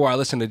that before I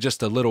listen to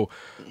just a little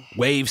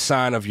wave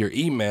sign of your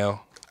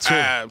email. Too.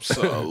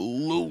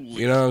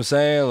 Absolutely. You know what I'm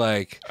saying?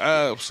 Like,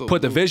 absolutely.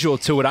 Put the visual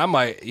to it. I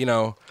might,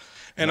 And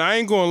I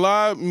ain't gonna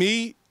lie,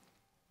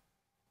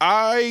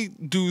 I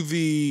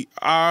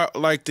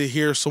like to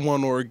hear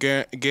someone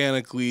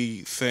organically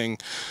thing.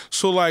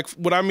 So like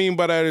what I mean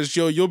by that is,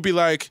 you'll be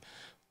like,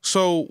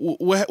 so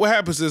what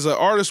happens is an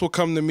artist will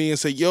come to me and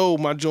say, yo,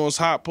 my joint's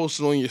hot, post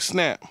it on your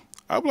Snap.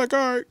 I'll be like,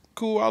 all right,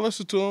 cool, I'll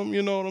listen to him.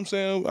 You know what I'm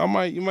saying?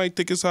 You might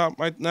think it's hot,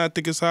 might not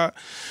think it's hot.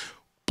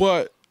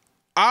 But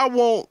I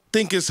won't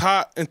think it's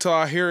hot until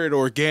I hear it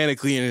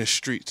organically in the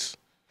streets.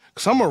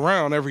 Because I'm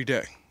around every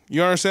day.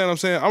 You understand what I'm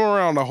saying? I'm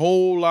around a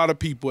whole lot of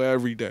people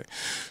every day.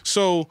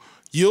 So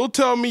you'll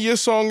tell me your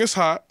song is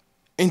hot,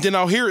 and then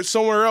I'll hear it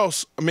somewhere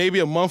else, maybe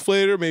a month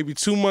later, maybe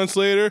 2 months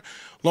later.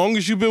 Long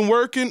as you've been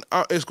working,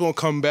 it's going to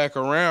come back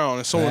around,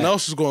 and someone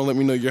else is going to let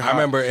me know you're hot. I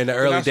remember in the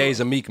early days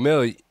of Meek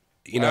Mill,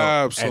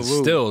 absolutely. And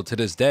still to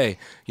this day,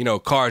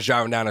 cars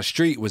driving down the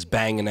street was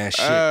banging that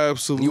shit.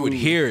 Absolutely. You would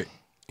hear it.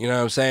 You know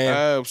what I'm saying?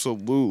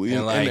 Absolutely.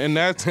 And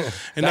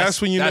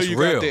that's when you know you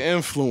real. got the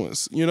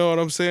influence. You know what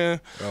I'm saying?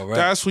 Oh, right.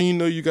 That's when you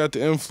know you got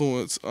the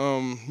influence.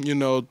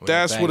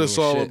 That's what it's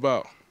all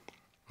about.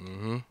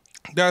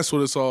 That's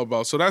what it's all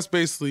about. So that's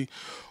basically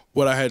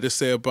what I had to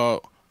say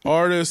about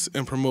artists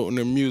and promoting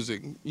their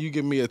music. You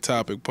give me a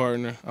topic,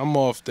 partner. I'm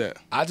off that.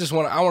 I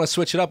want to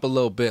switch it up a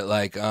little bit.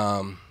 Like,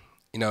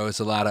 it's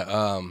a lot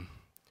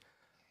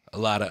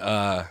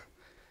of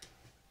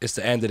it's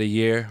the end of the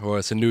year or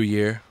it's a new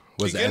year.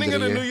 Beginning of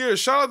the new year.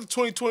 Shout out to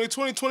 2020.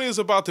 2020 is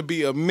about to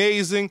be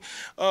amazing.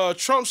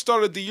 Trump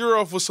started the year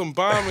off with some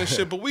bomb and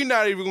shit, but we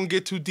not even going to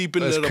get too deep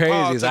into the crazy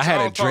politics. I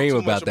had a dream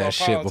about that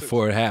shit politics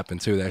before it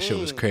happened, too. That shit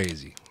was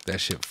crazy. That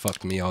shit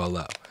fucked me all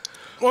up.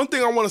 One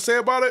thing I want to say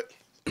about it,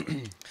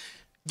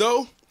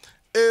 though,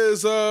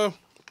 is of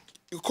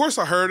course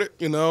I heard it.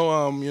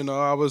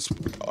 I was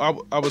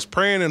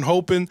praying and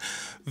hoping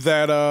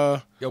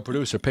that yo,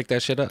 producer, pick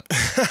that shit up.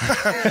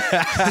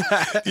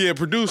 Yeah,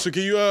 producer,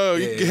 can you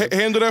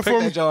handle that for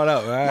me? Pick that joint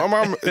up,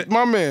 right?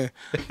 My man.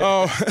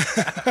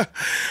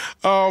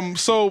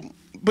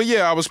 But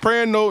yeah, I was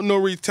praying no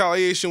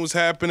retaliation was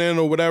happening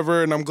or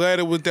whatever, and I'm glad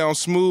it went down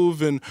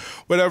smooth and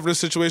whatever the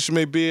situation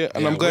may be.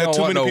 And I'm glad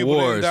too many people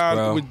didn't die.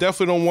 Bro. We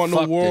definitely don't want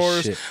no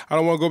wars. I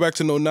don't want to go back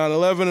to no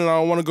 9/11, and I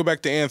don't want to go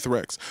back to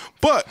anthrax.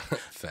 But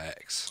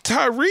facts.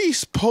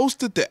 Tyrese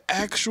posted the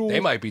actual. They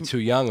might be too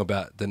young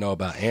to know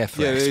about anthrax.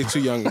 Yeah, they too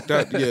young.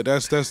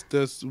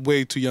 That's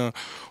way too young.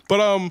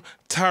 But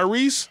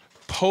Tyrese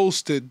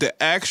posted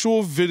the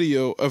actual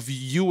video of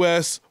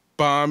U.S.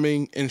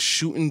 bombing and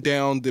shooting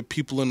down the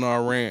people in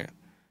Iran.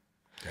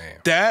 Damn.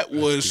 That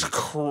was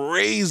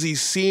crazy.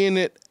 Seeing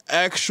it,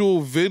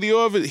 actual video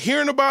of it,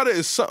 hearing about it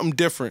is something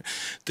different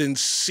than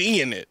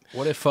seeing it.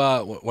 What if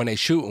when they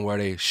shooting, were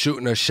they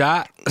shooting a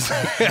shot?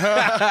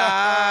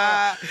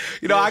 I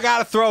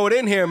gotta throw it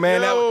in here,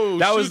 man.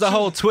 That was the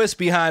whole twist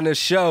behind this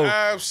show.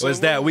 Absolutely.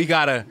 Was that we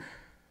gotta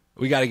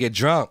get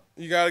drunk.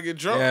 You gotta get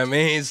drunk. You know what I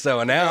mean?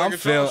 So now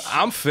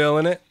I'm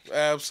feeling it.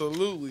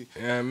 Absolutely.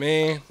 You know what I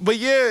mean? But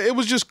yeah, it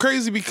was just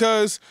crazy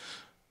because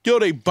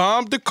they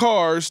bombed the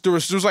cars. There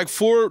was like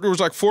four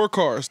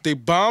cars. They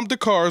bombed the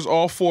cars,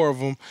 all four of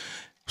them.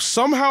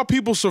 Somehow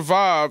people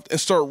survived and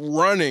start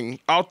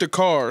running out the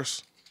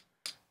cars.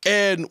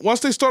 And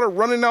once they started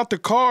running out the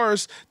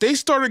cars, they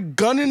started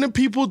gunning the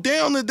people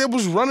down that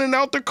was running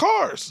out the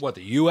cars. What,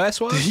 the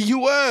U.S. was? The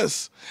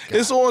U.S.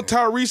 It's on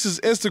Tyrese's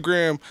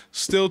Instagram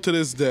still to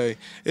this day.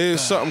 It is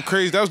something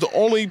crazy. That was the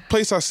only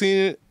place I seen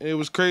it. It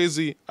was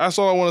crazy. That's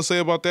all I want to say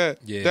about that.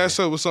 Yeah. That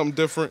shit was something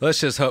different. Let's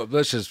just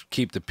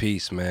keep the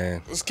peace,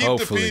 man. Let's keep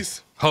the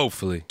peace.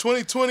 Hopefully.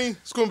 2020,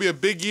 it's going to be a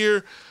big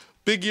year.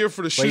 Big year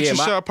for the Shoot Your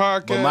Shot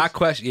podcast. But my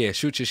question,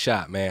 shoot your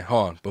shot, man.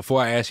 Hold on.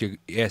 Before I ask you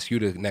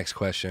the next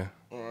question.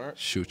 All right.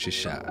 Shoot your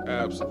shot.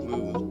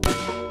 Absolutely.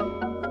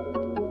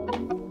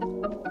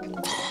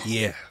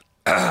 Yeah.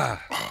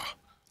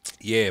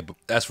 Yeah, but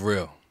that's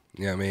real.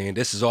 You know what I mean?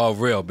 This is all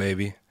real,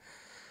 baby.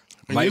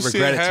 And Might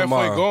regret it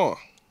tomorrow. Gone.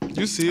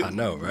 You see it. I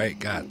know, right?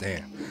 God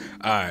damn.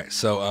 All right,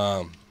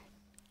 so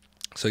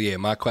yeah,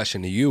 my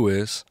question to you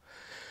is,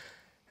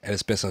 and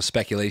it's been some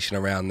speculation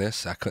around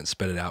this. I couldn't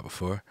spit it out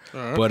before.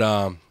 Right.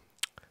 But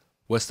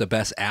what's the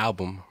best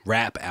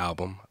rap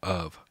album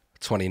of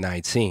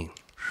 2019?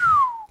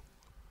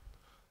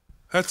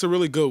 That's a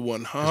really good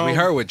one. We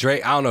heard what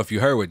Drake. I don't know if you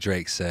heard what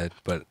Drake said,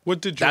 but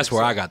what did Drake that's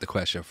where say? I got the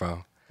question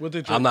from. What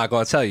did Drake? I'm not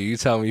gonna tell you. You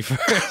tell me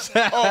first.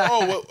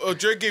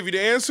 Drake gave you the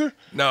answer?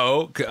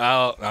 No,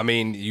 I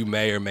mean you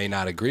may or may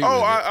not agree. with it.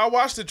 I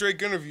watched the Drake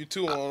interview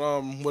too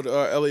on with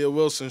Elliot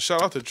Wilson.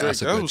 Shout out to Drake.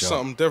 That was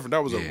something different.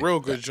 That was a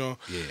real good joint.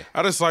 Yeah,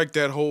 I just like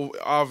that whole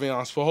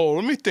ambiance.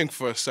 Let me think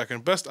for a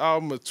second. Best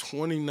album of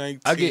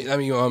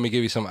 2019. You want me to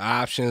give you some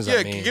options?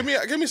 Yeah, give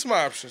me some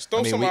options.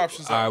 Throw some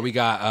options. All right, we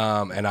got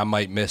and I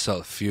might miss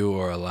a few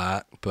or a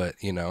lot, but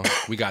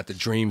we got the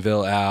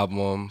Dreamville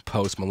album,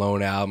 Post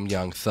Malone album,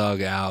 Young Thug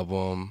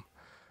album,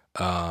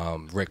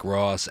 Rick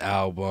Ross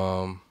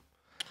album.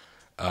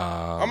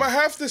 I'm gonna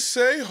have to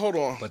say, hold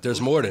on. But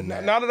there's more than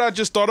that. Now that I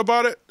just thought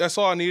about it, that's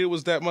all I needed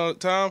was that much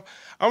time.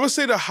 I'm gonna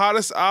say the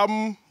hottest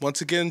album,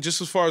 once again,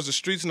 just as far as the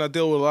streets, and I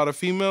deal with a lot of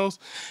females,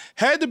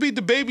 had to be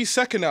the Baby's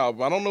second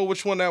album. I don't know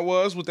which one that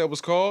was, what that was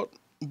called,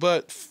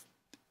 but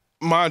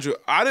mind you,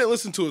 I didn't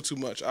listen to it too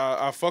much.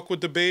 I fuck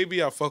with the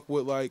Baby. I fuck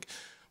with like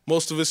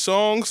most of his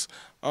songs.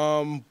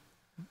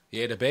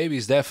 Yeah, the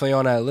Baby's definitely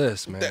on that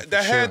list, man.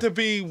 That had to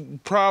be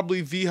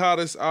probably the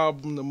hottest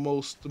album, the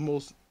most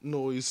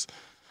noise.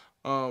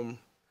 I'm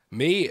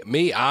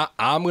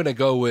gonna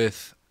go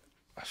with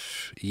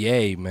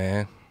Ye,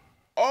 man.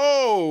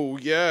 Oh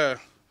yeah.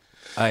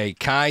 Like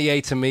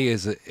Kanye to me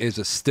is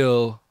a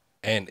still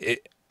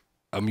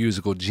a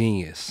musical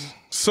genius.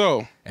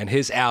 So and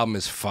his album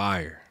is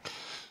fire.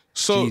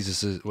 So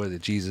Jesus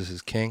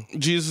is King.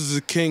 Jesus is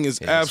King is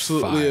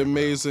absolutely fire,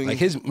 amazing. Bro. Like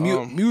his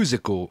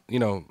musical,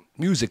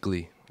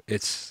 musically,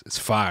 it's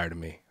fire to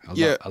me.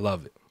 I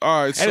love it.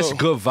 All right, and it's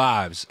good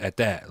vibes at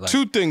that. Like,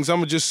 two things I'm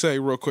gonna just say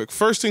real quick.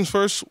 First things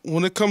first,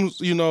 when it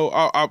comes,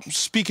 I'm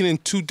speaking in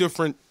two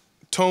different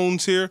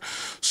tones here.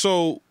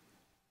 So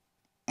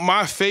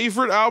my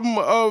favorite album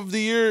of the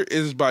year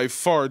is by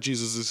far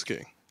Jesus is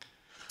King.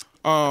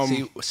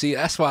 See,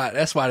 that's why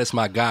that's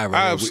my guy,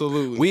 right?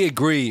 Absolutely, we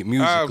agree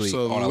musically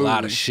on a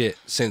lot of shit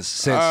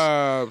since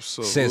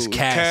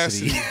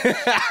Cassidy.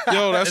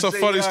 Yo, that's a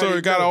funny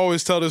story. Gotta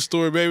always tell this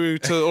story, baby.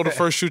 On the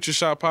first Shoot Your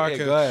Shot podcast.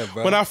 Yeah, go ahead,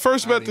 bro. When I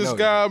first met this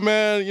guy,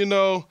 man,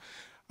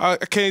 I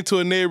came to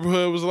a neighborhood.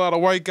 There was a lot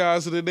of white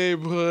guys in the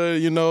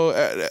neighborhood.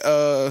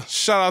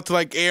 Shout out to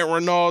like Aunt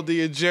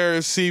Rinaldi and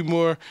Jared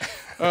Seymour.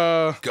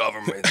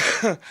 Government.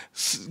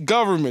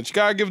 Governments. You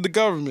gotta give the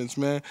governments,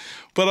 man.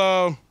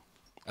 But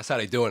that's how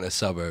they do it in the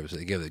suburbs.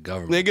 They give the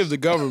government. They give the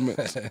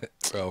government.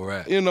 Bro,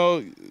 right.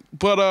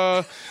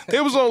 But they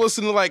was all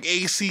listening to like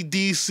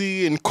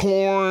AC/DC and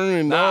Korn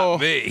and all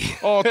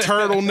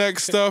turtleneck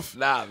stuff.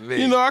 Not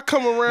me. I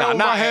come around with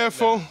my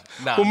headphones.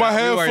 With my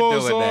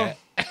headphones on.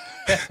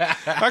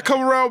 I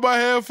come around with my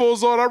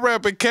headphones on. I'm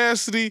rapping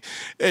Cassidy,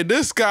 and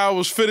this guy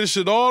was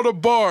finishing all the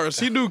bars.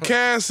 He knew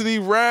Cassidy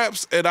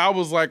raps, and I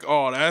was like,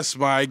 "Oh, that's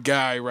my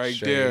guy right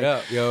Straight there."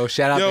 Up. Yo,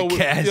 shout out to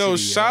Cassidy.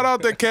 Shout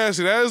out to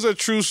Cassidy. That is a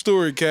true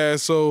story,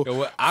 Cass.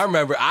 So I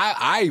remember.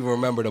 I even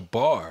remember the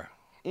bar.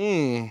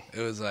 It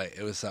was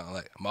something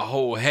like my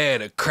whole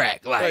head a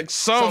crack like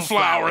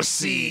sunflower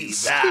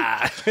seeds.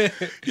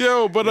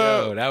 Yo, but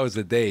that was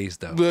the days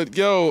though. But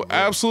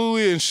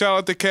absolutely, and shout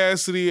out to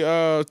Cassidy.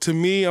 To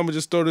me, I'm gonna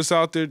just throw this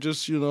out there,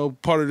 just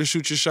part of the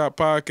Shoot Your Shot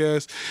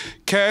podcast.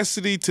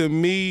 Cassidy to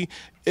me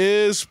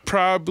is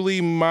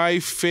probably my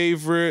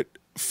favorite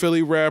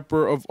Philly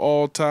rapper of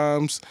all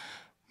times.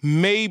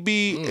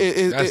 Maybe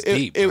that's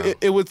deep, bro.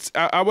 It would.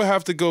 I would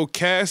have to go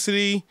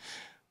Cassidy.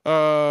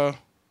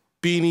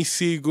 Beanie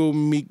Siegel,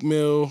 Meek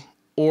Mill,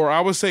 or I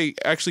would say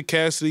actually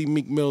Cassidy,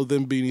 Meek Mill,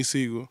 then Beanie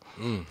Siegel.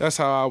 That's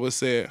how I would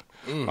say it.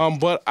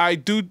 But I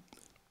do,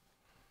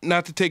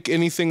 not to take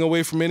anything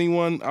away from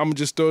anyone, I'm going to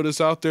just throw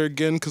this out there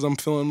again because I'm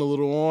feeling a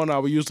little on. I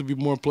would usually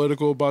be more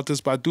political about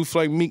this, but I do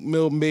feel like Meek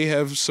Mill may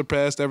have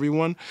surpassed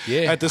everyone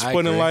at this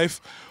point in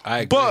life. I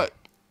agree. But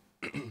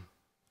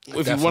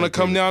if you want to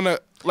come down to,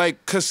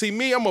 because see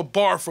me, I'm a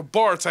bar for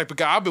bar type of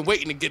guy. I've been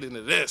waiting to get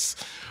into this.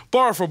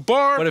 Bar for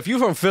bar. But if you're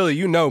from Philly,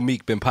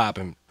 Meek been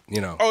popping,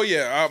 Oh,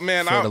 yeah,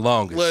 man. For the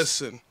longest.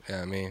 Listen.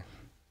 Yeah, I mean.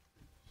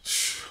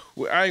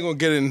 I ain't going to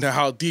get into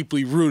how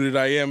deeply rooted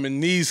I am in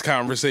these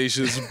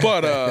conversations,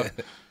 but,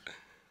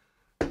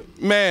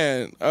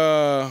 man,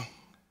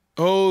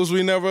 hoes,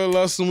 we never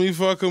lost them, we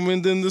fuck them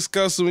and then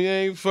discuss them. We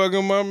ain't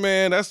fucking my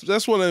man.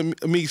 That's one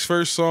of Meek's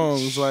first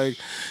songs. Like,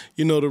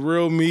 the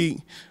real Meek.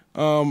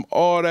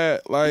 All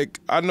that, like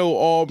I know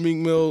all Meek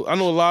Mill. I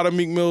know a lot of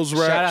Meek Mill's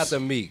raps. Shout out to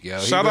Meek, yo.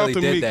 Shout out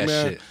to Meek,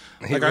 man. Shit.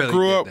 Like I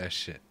grew up, that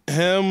shit.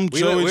 Him,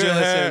 Joey We're listening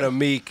Jihad. to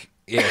Meek.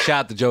 Yeah,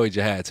 shout out to Joey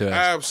Jihad too.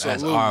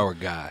 Absolutely, that's our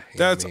guy.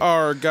 That's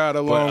our guy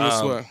the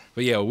longest way.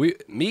 But yeah,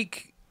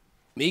 Meek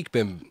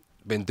been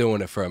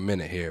doing it for a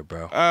minute here,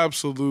 bro.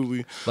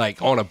 Absolutely,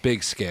 like on a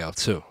big scale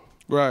too.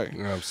 Right. You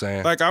know what I'm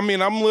saying? Like, I'm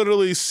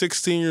literally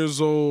 16 years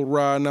old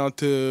riding out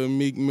to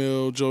Meek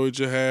Mill, Joey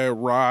Jihad,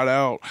 Ride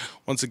Out.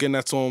 Once again,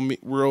 that's on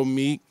Real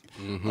Meek.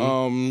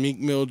 Meek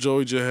Mill,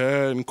 Joey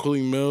Jihad, and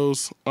Quilly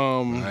Mills.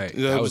 Right.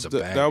 That was a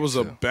banger. That was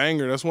a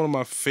banger. That's one of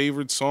my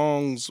favorite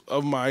songs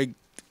of my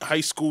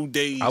high school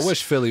days. I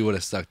wish Philly would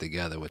have stuck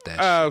together with that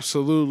shit.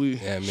 Absolutely.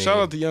 Yeah, shout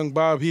out to Young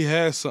Bob. He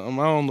had something.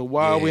 I don't know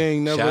why we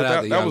ain't never.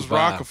 That was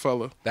Bob.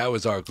 Rockefeller. That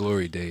was our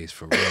glory days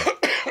for real.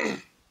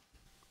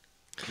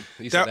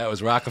 You said that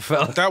was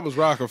Rockefeller? That was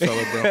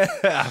Rockefeller, bro.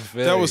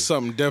 That was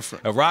something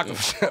different.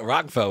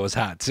 Rockefeller was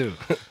hot, too.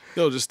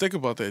 Yo, just think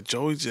about that.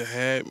 Joey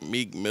Jihad,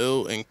 Meek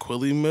Mill, and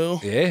Quilly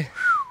Mill. Yeah,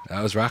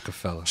 that was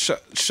Rockefeller.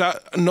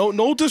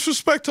 No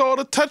disrespect to all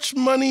the touch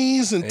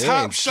monies and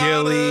top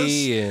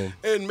shotters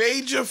and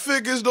major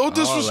figures. No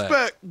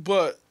disrespect,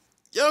 but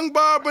Young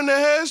Bob and the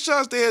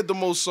Headshots, they had the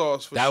most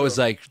sauce. That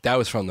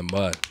was from the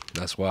mud.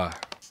 That's why.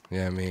 You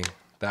know what I mean?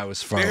 That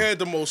was from. They had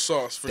the most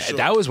sauce for sure.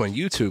 That was when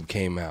YouTube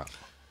came out.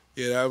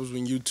 Yeah, that was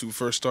when YouTube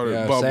first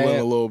started bubbling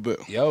a little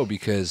bit. Yo,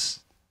 because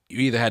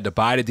you either had to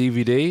buy the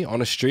DVD on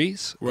the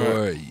streets,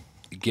 or it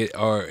was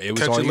on YouTube.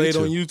 Catch it late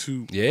on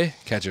YouTube. Yeah,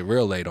 catch it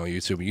real late on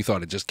YouTube, and you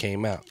thought it just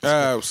came out.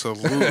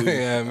 Absolutely. You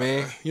know what I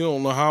mean? You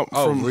don't know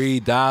how.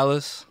 Reed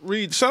Dollars.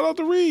 Reed, shout out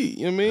to Reed.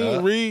 You know what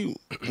I mean? Reed,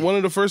 one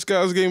of the first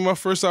guys gave me my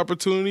first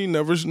opportunity.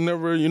 Never,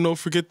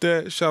 forget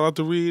that. Shout out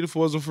to Reed. If it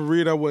wasn't for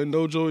Reed, I wouldn't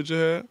know Joey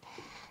Jihad.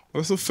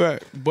 That's a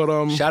fact.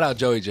 But shout out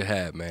Joey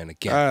Jihad, man.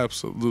 Again,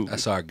 absolutely,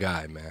 that's our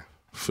guy, man.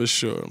 For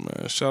sure,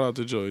 man. Shout out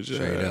to Joey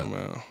Jihad,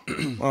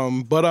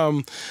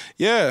 man.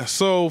 Yeah.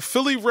 So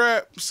Philly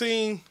rap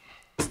scene,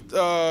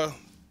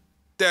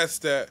 that's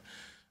that.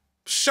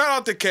 Shout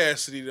out to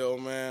Cassidy though,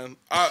 man.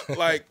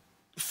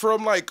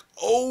 From 04.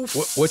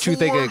 What you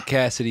think of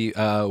Cassidy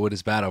with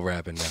his battle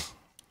rapping now?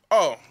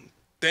 Oh,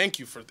 thank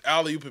you for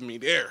alley-ooping me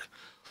there.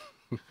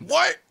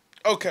 What?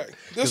 Okay,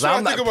 this is what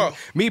I think about.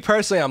 Me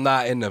personally, I'm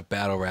not into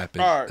battle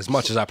rapping as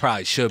much as I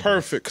probably should.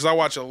 Perfect, because I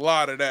watch a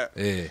lot of that.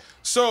 Yeah.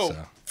 So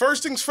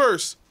first things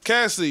first,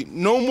 Cassidy,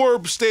 no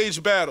more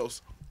stage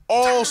battles.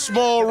 All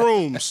small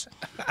rooms.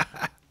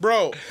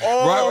 Bro,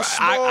 all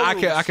small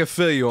rooms. I can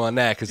feel you on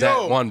that, because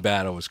that one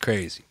battle was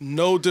crazy.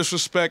 No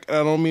disrespect, and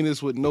I don't mean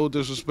this with no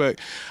disrespect.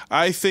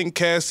 I think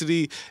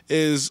Cassidy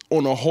is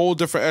on a whole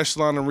different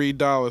echelon than Reed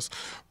Dollars.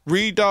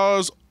 Reed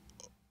Dollars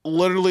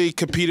literally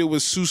competed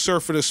with Sue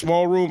Surf in a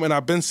small room, and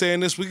I've been saying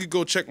this. We could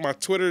go check my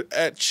Twitter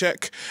at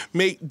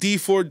Checkmate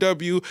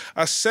D4W.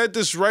 I said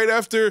this right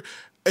after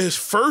his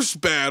first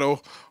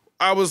battle.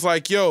 I was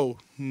like, yo,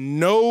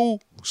 no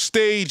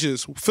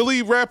stages.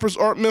 Philly rappers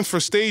aren't meant for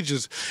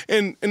stages.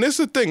 And this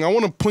is the thing. I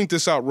want to point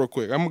this out real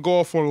quick. I'm going to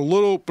go off on a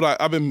little, but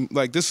I've been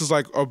like, this is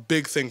like a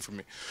big thing for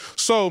me.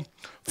 So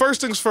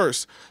first things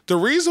first, the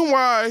reason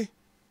why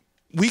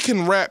we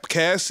can rap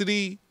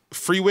Cassidy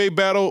freeway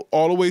battle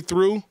all the way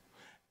through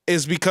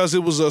is because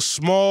it was a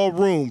small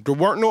room. There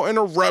weren't no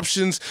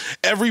interruptions.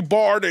 Every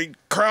bar, the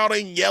crowd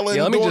ain't yelling.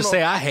 Yeah, let me just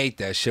say, I hate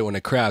that shit when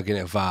the crowd get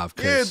involved.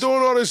 Yeah,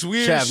 doing all this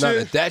weird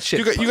shit. That shit.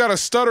 You got to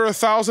stutter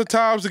 1,000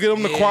 times to get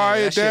them to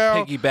quiet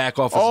down. Piggyback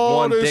off of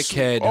one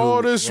dickhead.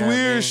 All this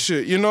weird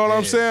shit. You know what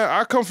I'm saying?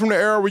 I come from the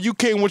era where you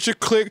came with your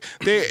clique.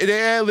 They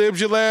ad-libbed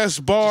your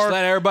last bar. Just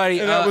let everybody.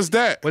 And that was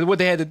that. What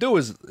they had to do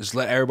is just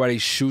let everybody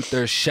shoot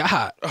their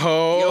shot.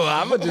 Oh. Yo,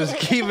 I'm going to just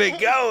keep it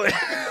going.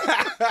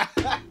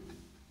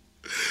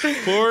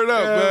 Pour it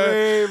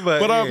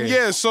up,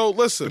 man. So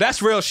listen. But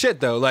that's real shit,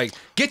 though. Like,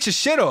 get your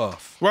shit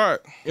off. Right.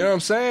 You know what I'm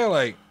saying?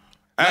 Like,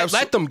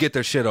 let them get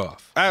their shit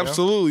off.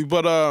 Absolutely. You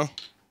know? But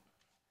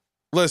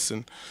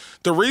listen.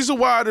 The reason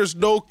why there's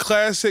no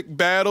classic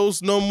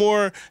battles no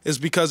more is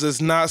because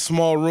it's not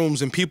small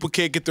rooms and people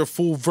can't get their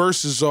full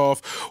verses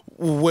off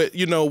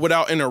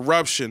without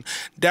interruption.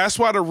 That's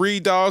why the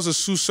Reed Dollars and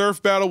Sue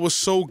Surf battle was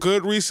so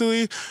good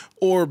recently,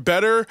 or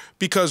better,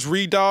 because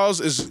Reed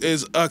Dollars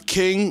is a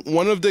king,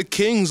 one of the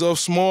kings of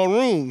small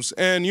rooms.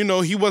 And,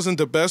 he wasn't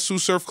the best. Sue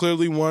Surf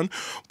clearly won.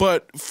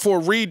 But for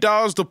Reed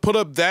Dollars to put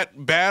up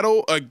that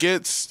battle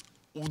against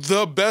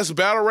the best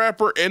battle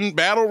rapper in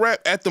battle rap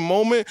at the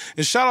moment,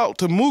 and shout out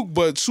to Mook,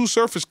 but Sue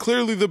Surf is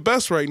clearly the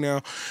best right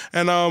now.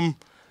 And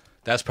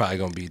that's probably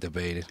gonna be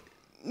debated.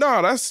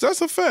 No, that's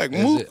a fact.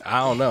 Mook,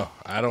 I don't know.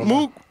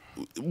 Mook,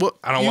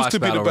 I don't used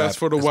to be the best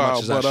for the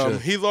while, but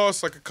he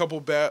lost like a couple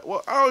bad.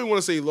 Well, I don't even want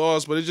to say he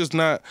lost, but it's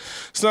not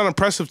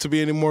impressive to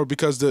me anymore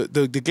because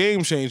the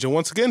game changed. And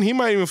once again, he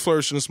might even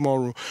flourish in a small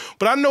room.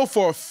 But I know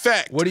for a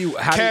fact.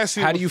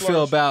 How do you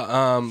feel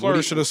about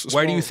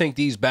where do you think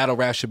these battle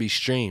raps should be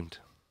streamed?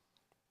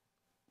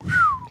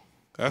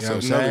 That's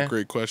another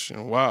great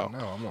question. Wow.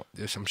 No,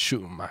 I'm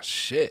shooting my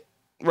shit.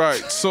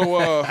 Right.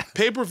 So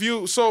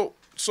pay-per-view. So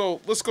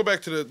let's go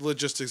back to the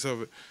logistics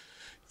of it.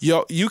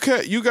 Yo, you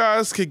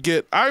guys could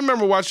get. I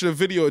remember watching a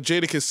video of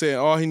Jadakiss saying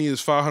all he needs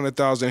is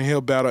 500,000.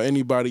 He'll battle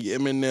anybody,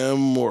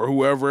 Eminem or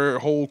whoever,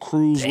 whole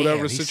crews,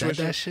 whatever the situation.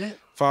 Said that shit.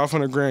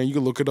 500 grand. You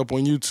can look it up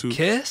on YouTube.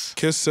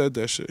 Kiss said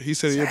that shit. He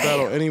said he'll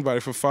battle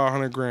anybody for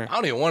 500 grand. I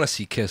don't even want to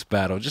see Kiss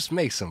battle. Just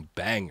make some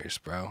bangers,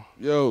 bro.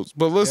 Yo,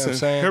 but listen,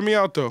 hear me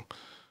out though.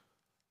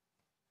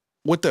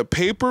 With the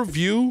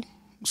pay-per-view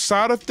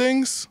side of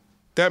things,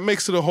 that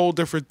makes it a whole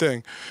different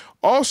thing.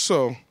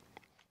 Also,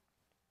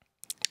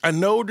 I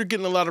know they're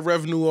getting a lot of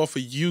revenue off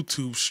of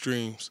YouTube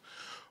streams.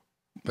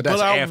 But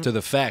that's after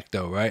the fact,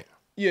 though, right?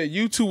 Yeah,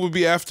 YouTube would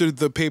be after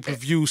the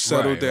pay-per-view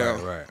settled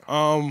down.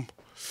 Right.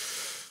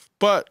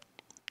 But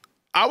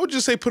I would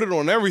just say put it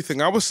on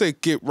everything. I would say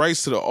get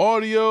rights to the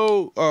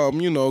audio,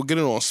 get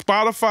it on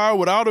Spotify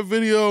without a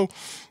video,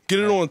 get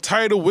it on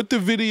title with the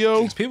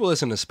video. People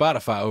listen to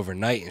Spotify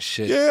overnight and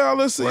shit. Yeah, I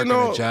listen,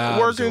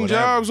 working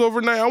jobs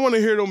overnight. I want to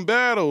hear them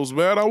battles,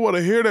 man. I want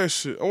to hear that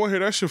shit. I want to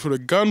hear that shit for the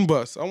gun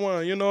bust. I want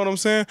to, you know what I'm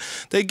saying?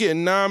 They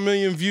getting 9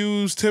 million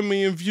views, 10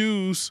 million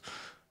views.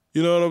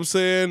 You know what I'm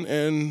saying?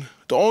 And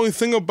the only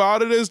thing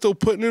about it is, though,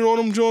 putting it on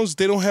them Jones,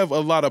 they don't have a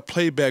lot of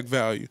playback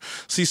value.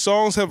 See,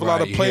 songs have a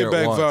lot of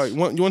playback value.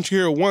 Once you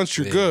hear it once,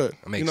 you're good.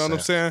 You know what I'm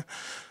saying?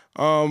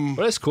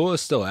 But it's cool.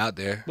 It's still out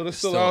there. But it's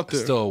still out there.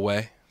 It's still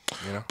away.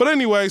 You know? But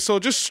anyway, so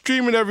just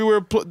stream it everywhere,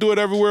 do it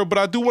everywhere. But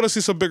I do want to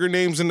see some bigger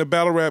names in the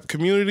battle rap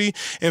community.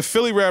 And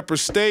Philly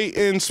rappers, stay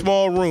in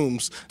small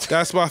rooms.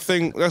 That's my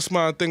thing. That's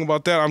my thing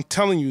about that. I'm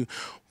telling you.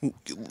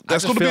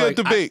 That's going to be a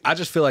debate. I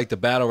just feel like the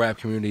battle rap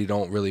community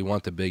don't really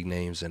want the big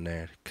names in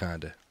there,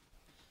 kind of.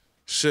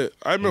 Shit.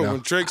 I remember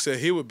when Drake said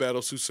he would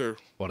battle Sue Surf.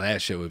 Well,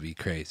 that shit would be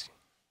crazy.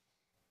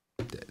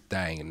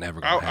 That ain't never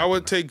going to happen. I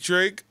would take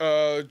Drake.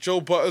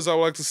 Joe Butters, I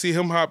would like to see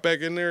him hop back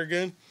in there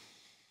again.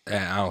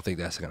 I don't think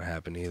that's going to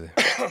happen either.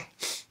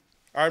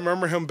 I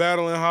remember him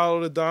battling Hollow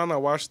the Don. I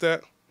watched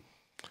that.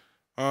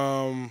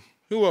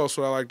 Who else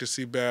would I like to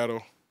see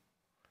battle?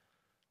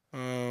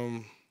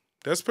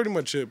 That's pretty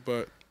much it,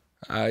 but...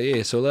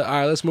 Yeah, so all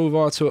right, let's move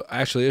on to...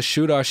 Actually, let's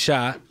shoot our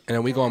shot, and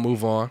then we're going to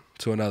move on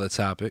to another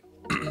topic.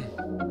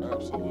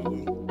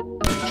 Absolutely.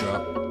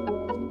 Drop.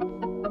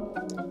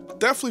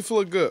 Definitely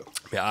feeling good.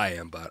 Yeah, I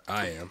am, but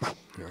I am.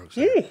 You know what I'm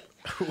saying?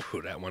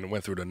 Ooh, that one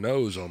went through the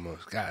nose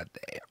almost. God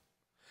damn.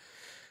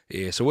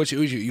 Yeah, so what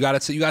you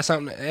got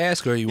something to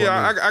ask, or you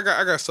want me? I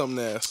got something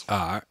to ask.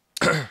 All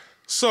right.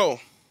 So,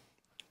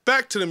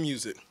 back to the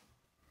music.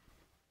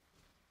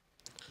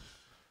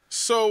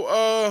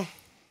 So,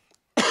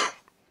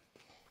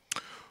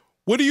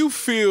 what do you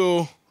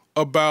feel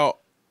about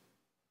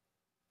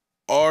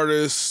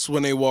artists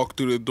when they walk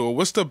through the door?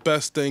 What's the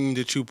best thing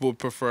that you would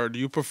prefer? Do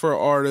you prefer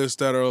artists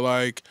that are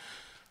like,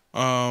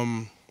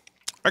 I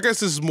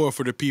guess this is more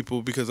for the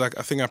people because I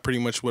think I pretty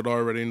much would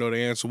already know the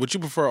answer. Would you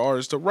prefer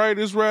artists to write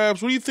his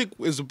raps? What do you think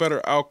is a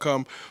better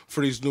outcome for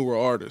these newer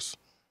artists?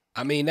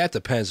 I mean, that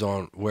depends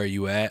on where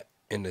you at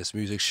in this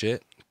music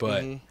shit.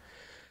 But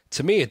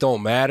to me, it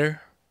don't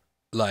matter.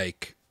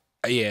 Like,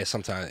 yeah,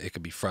 sometimes it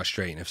could be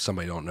frustrating if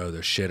somebody don't know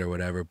their shit or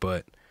whatever.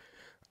 But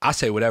I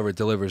say whatever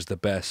delivers the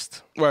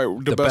best. Right,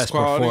 the best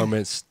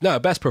performance. No,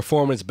 best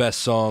performance,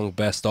 best song,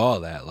 best all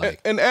that. Like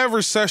an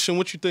average session,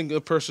 what you think a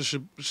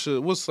person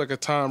should what's like a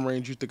time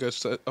range you think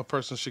a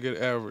person should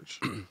get average?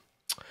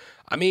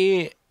 I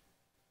mean,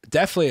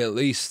 definitely at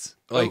least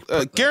like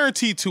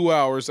guaranteed 2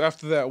 hours.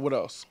 After that, what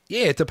else?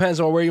 Yeah, it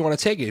depends on where you want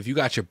to take it. If you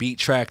got your beat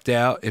tracked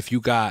out, if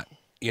you got,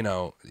 you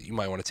know, you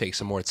might want to take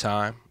some more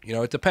time. You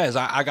know, it depends.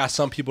 I got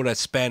some people that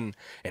spend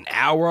an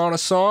hour on a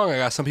song. I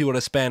got some people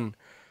that spend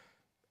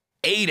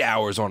 8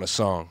 hours on a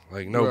song,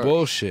 like no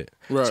bullshit.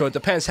 Right. So it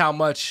depends how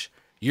much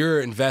you're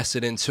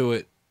invested into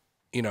it,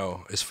 you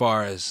know, as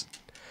far as,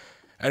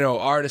 I know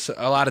artists,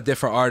 a lot of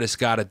different artists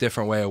got a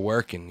different way of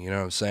working, you know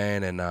what I'm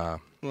saying? And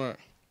right.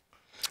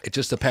 It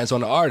just depends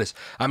on the artist.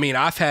 I mean,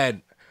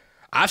 I've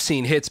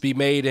seen hits be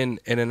made in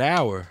an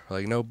hour,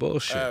 like no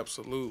bullshit.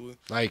 Absolutely.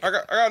 Like, I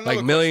got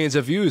like millions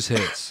of views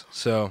hits,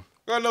 so.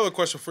 I got another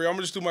question for you. I'm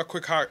going to just do my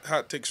quick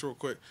hot takes real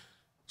quick.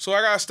 So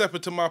I gotta step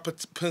into my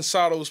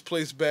Pensado's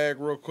Place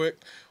bag real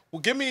quick. Well,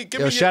 give me.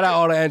 Shout out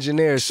all the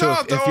engineers too.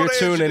 If you're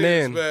tuning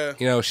in, man.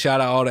 You know, shout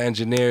out all the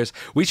engineers.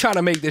 We trying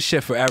to make this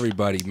shit for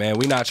everybody, man.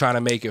 We not trying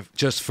to make it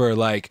just for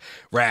like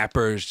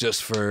rappers,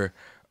 just for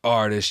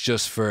artists,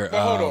 just for.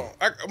 Hold on.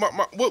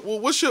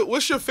 What's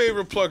your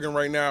favorite plugin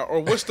right now, or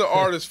what's the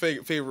artist's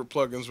favorite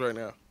plugins right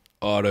now?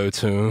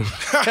 Auto-tune.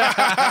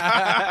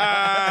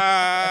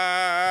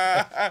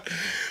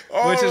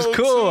 Which is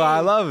cool. I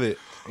love it.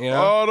 You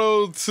know?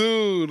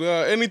 Auto-tune.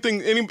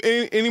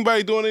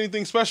 Anybody doing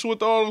anything special with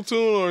the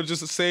auto-tune, or just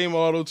the same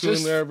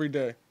auto-tune every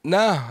day?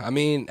 No, I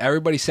mean,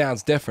 everybody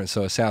sounds different,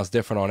 so it sounds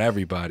different on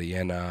everybody.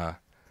 And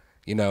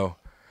you know,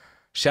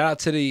 shout out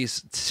to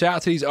these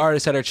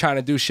artists that are trying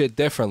to do shit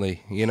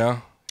differently, you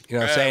know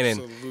what I'm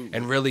saying?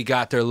 And really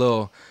got their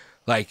little,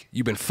 like,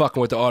 you've been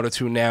fucking with the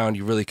auto-tune now and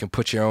you really can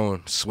put your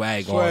own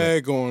swag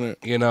on it.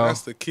 You know?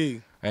 That's the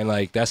key. And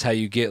like that's how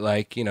you get,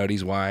 like, you know,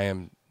 these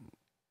YM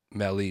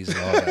Mellies and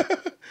all that.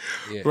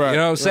 Yeah. Right, you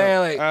know what I'm saying?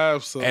 Like,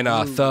 absolutely.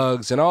 And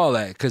thugs and all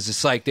that, because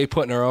it's like they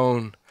putting their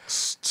own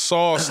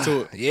sauce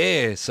to it.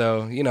 Yeah,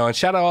 so, you know, and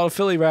shout out all the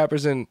Philly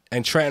rappers and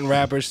Trenton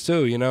rappers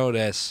too, you know,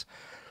 that's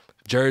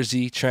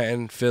Jersey,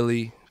 Trenton,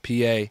 Philly,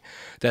 PA.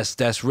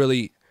 That's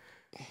really,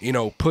 you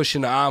know,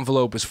 pushing the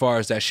envelope as far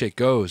as that shit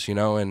goes, you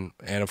know, and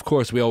of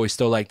course we always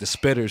still like the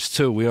spitters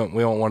too. We don't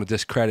want to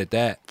discredit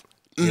that.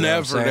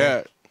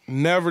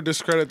 Never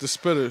discredit the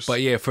spitters.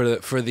 But yeah,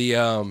 for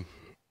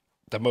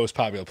the most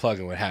popular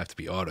plugin would have to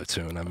be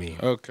auto-tune. I mean,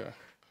 okay,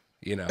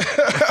 you know,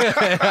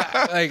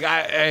 like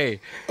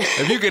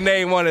if you can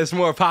name one that's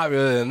more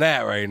popular than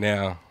that right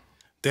now,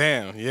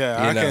 damn,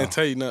 yeah, I can't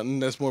tell you nothing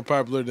that's more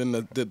popular than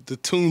the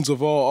tunes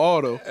of all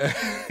auto.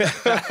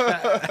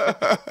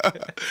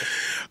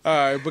 All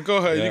right, but go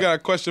ahead. Yeah. You got a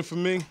question for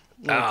me?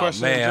 Oh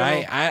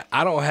man,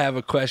 I don't have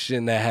a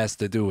question that has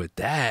to do with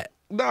that.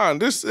 Nah,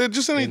 this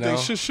just anything. You know?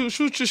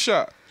 Shoot your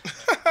shot.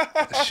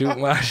 Shoot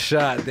my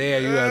shot.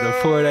 There, you had to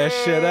pour that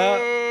shit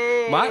up.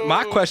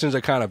 My questions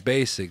are kind of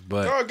basic,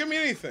 but oh, give me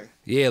anything.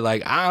 Yeah,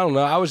 like I don't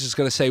know. I was just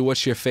gonna say,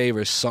 what's your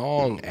favorite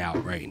song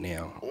out right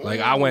now? Like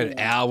I went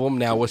album.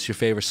 Now, what's your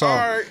favorite song? All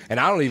right. And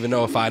I don't even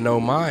know if I know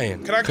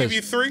mine. Can I give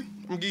you three?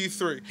 I'm gonna give you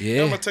three.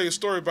 Yeah. I'm gonna tell you a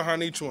story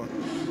behind each one.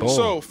 Boom.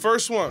 So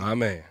first one. My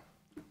man.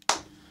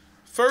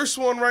 First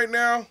one right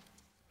now.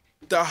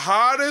 The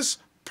hottest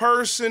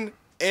person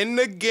in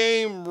the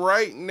game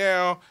right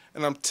now,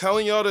 and I'm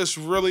telling y'all this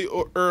really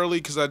early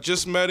because I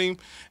just met him,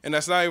 and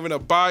that's not even a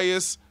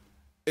bias,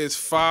 is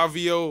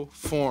Fabio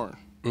Foreign.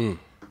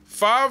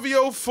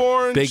 Fabio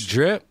Foreign. Big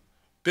Drip?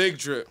 Big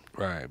Drip.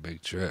 Right,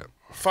 Big Drip.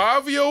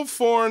 Fabio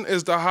Foreign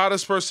is the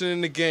hottest person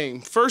in the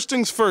game. First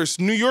things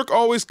first, New York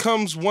always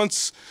comes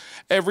once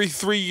every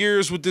 3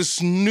 years with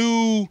this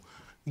new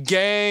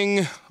gang,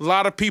 a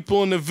lot of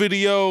people in the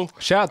video.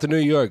 Shout out to New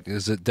York.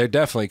 They're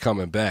definitely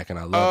coming back, and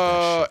I love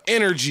that shit.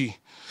 Energy.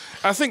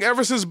 I think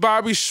ever since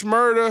Bobby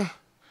Shmurda,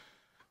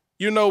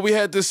 you know, we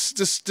had this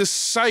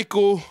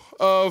cycle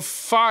of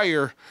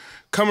fire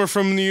coming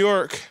from New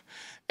York.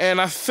 And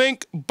I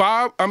think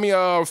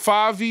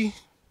Favi,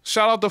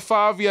 shout out to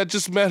Favi. I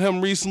just met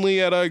him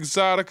recently at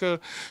Exotica.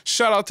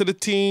 Shout out to the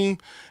team.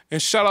 And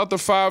shout out to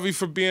Favi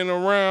for being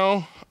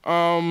around.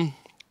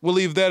 We'll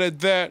leave that at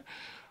that.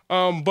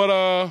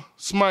 But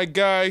it's my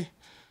guy.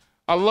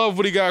 I love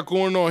what he got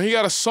going on. He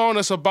got a song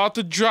that's about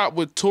to drop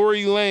with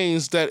Tory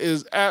Lanez that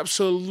is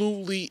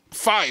absolutely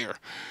fire.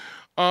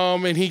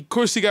 And of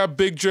course, he got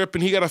Big Drip,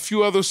 and he got a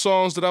few other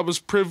songs that I was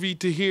privy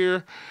to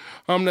hear.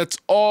 That's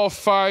all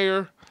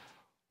fire,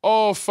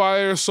 all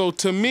fire. So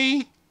to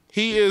me,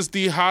 he is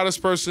the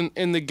hottest person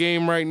in the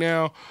game right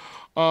now,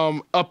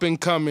 up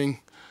and coming.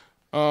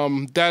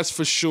 That's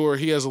for sure.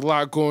 He has a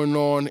lot going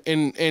on.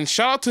 And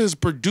shout out to his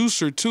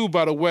producer too,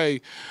 by the way.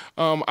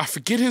 I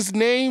forget his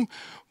name,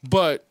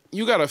 but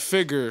you gotta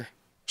figure.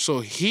 So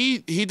he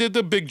did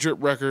the Big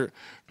Drip record.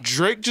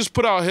 Drake just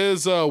put out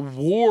his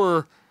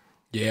war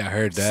Yeah, I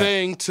heard that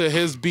thing to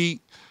his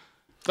beat.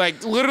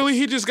 Like literally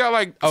he just got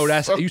like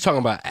that's you talking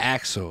about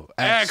Axel.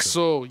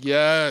 Axel,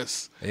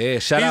 yes. Yeah,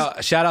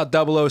 shout out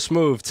Double O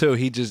Smooth too.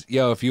 He just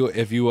if you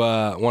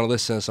want to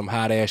listen to some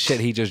hot ass shit,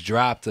 he just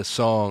dropped a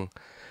song.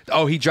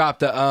 Oh, he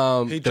dropped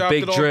the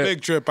Big Drip.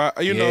 Big Drip.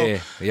 You know,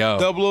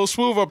 Double O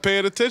Smooth. I'm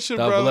paying attention,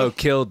 brother. Double O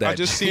killed that. I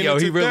just seen it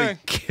he today. really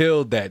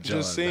killed that.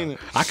 Just seen it.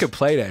 I could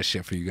play that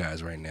shit for you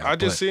guys right now. I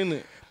just seen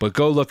it. But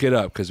go look it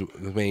up because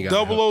we ain't got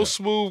Double O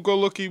Smooth. Go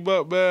look him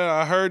up, man.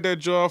 I heard that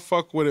Joe. I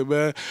fuck with it,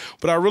 man.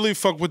 But I really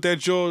fuck with that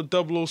Joe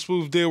Double O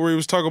Smooth did where he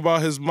was talking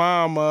about his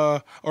mom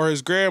or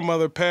his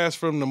grandmother passed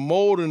from the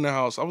mold in the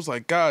house. I was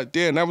like, God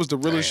damn, that was the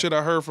realest shit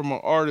I heard from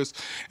an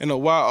artist in a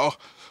while.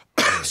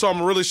 So I'm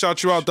gonna really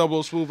shout you out, Double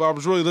O Smooth. I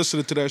was really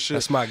listening to that shit.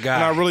 That's my guy.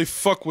 And I really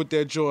fuck with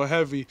that Joe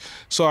heavy.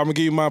 So I'm gonna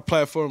give you my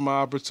platform,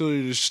 my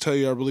opportunity to just tell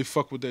you I really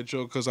fuck with that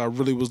Joe because I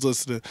really was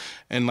listening.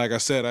 And like I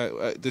said,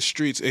 the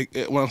streets,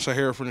 once I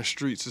hear it from the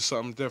streets, it's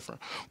something different.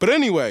 But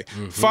anyway,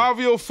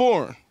 Fabio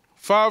Foreign.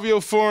 Fabio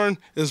Foreign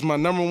is my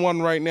number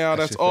one right now.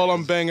 That's all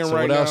I'm banging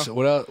right now.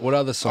 What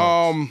other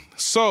songs?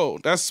 So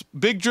that's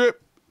Big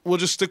Drip. We'll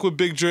just stick with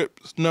Big Drip,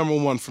 number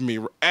one for me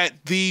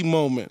at the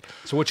moment.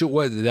 So what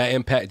did that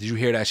impact? Did you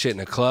hear that shit in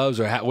the clubs,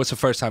 or what's the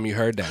first time you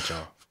heard that,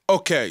 John?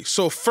 Okay,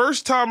 so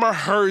first time I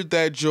heard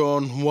that,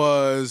 John,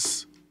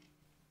 was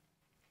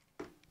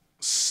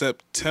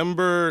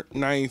September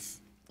 9th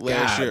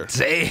last year.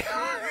 Damn.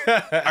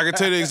 I can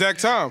tell you the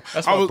exact time.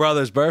 That's my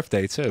brother's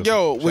birthday too.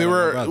 Yo, we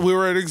were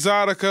at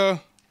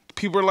Exotica.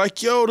 People were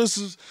like, "Yo, this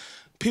is."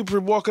 People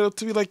were walking up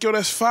to me like, yo,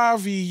 that's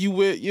Favi,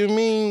 you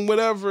mean,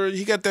 whatever.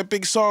 He got that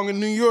big song in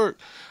New York.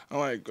 I'm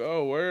like,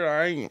 oh, where?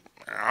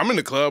 I'm in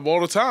the club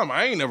all the time.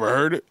 I ain't never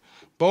heard it.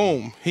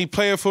 Boom. He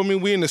playing for me.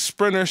 We in the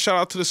Sprinter. Shout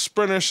out to the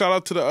Sprinter. Shout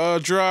out to the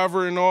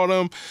driver and all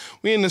them.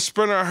 We in the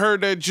Sprinter. I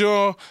heard that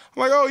John. I'm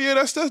like, oh, yeah,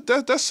 that's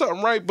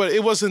something right. But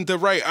it wasn't the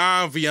right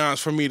ambiance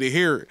for me to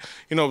hear it.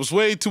 You know, it was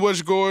way too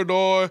much going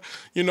on.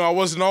 You know, I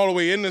wasn't all the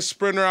way in the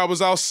Sprinter. I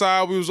was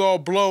outside. We was all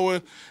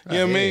blowing. You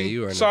know what I mean?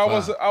 You were in so I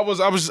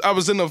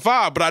was in the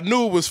vibe, but I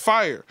knew it was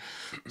fire.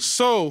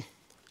 So,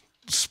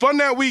 spun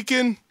that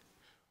weekend.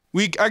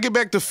 I get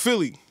back to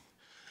Philly.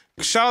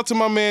 Shout out to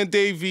my man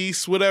Dave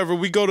East, whatever.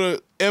 We go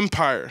to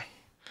Empire.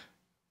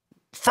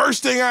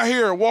 First thing I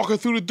hear walking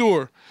through the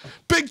door,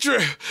 Big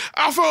Drip,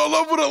 I fell in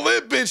love with a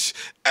lit bitch.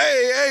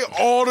 Hey,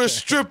 all the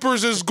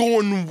strippers is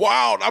going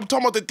wild. I'm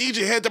talking about the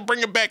DJ had to bring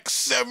it back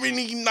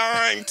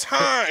 79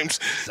 times.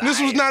 This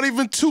was not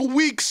even 2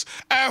 weeks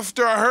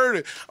after I heard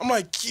it. I'm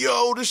like,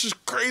 yo, this is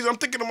crazy. I'm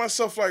thinking to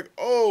myself like,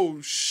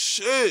 oh,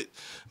 shit.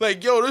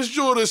 Like, yo, this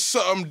joint is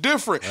something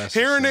different.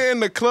 Hearing it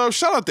in the club,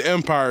 shout out to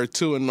Empire,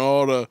 too, and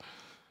all the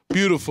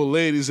beautiful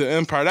ladies at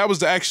Empire. That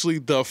was actually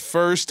the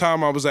first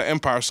time I was at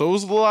Empire. So it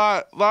was a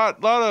lot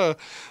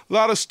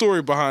of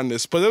story behind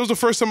this. But it was the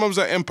first time I was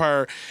at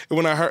Empire. And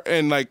when I heard,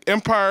 and like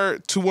Empire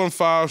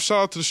 215,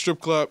 shout out to the strip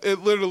club,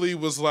 it literally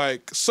was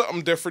like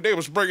something different. They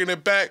was bringing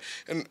it back.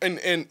 And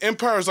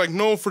Empire is like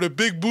known for the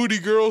big booty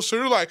girls. So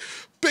they're like,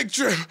 Big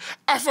Drip,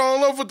 I fell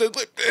in love with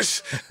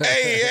this.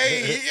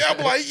 Hey, I'm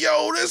like,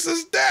 yo, this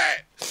is that.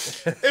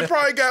 It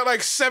probably got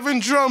like 7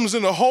 drums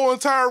in the whole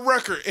entire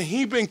record, and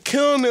he been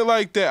killing it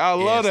like that. I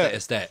love that.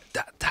 It's that.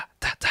 Da, da,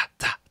 da, da,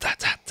 da, da,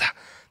 da, da.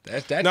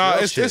 That's that.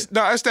 It's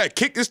that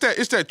kick.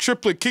 It's that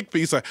triplet kick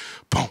beat. It's like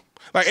boom.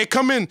 Like it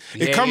come in.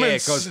 It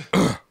It goes.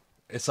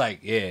 It's like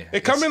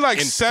It come in like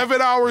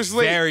 7 hours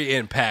late. Very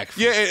impactful.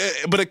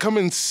 Yeah, but it come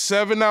in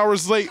 7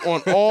 hours late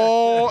on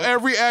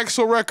every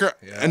Axl record,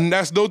 and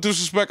that's no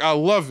disrespect. I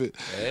love it.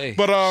 Hey,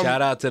 but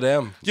shout out to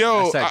them.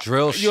 Yo, that's that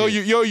drill shit.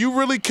 You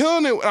really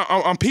killing it.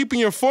 I'm peeping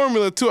your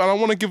formula too. I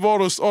don't want to give all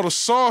the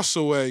sauce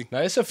away. Now,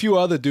 there's a few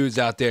other dudes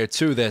out there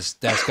too that's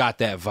got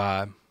that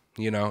vibe.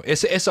 You know,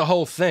 it's a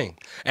whole thing,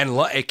 and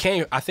it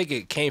came. I think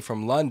it came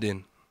from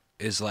London.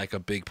 Is like a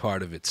big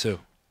part of it too.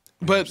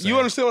 But you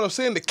understand what I'm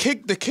saying? The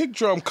kick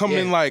drum come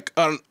in like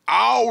an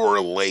hour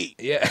late.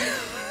 Yeah.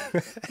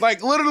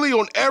 Like literally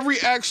on every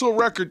Axl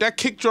record, that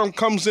kick drum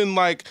comes in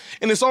like,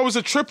 and it's always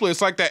a triplet.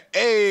 It's like that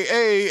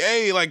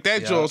A, like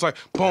that drum. It's like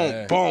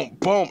boom, boom,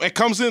 boom. It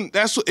comes in.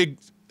 That's what it.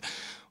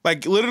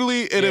 Like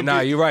literally,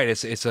 you're right.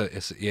 It's a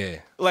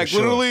like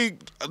literally,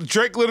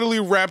 Drake literally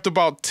rapped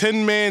about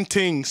 10-man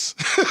things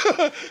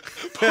before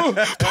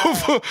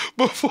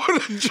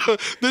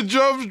the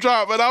drums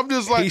drop, and I'm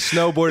just like, he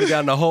snowboarded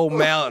down the whole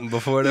mountain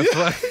before the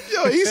yo,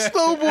 he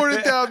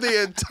snowboarded down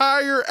the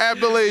entire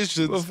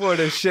Appalachians before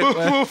the shit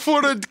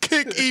before the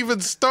kick even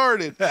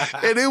started,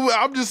 and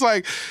I'm just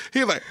like,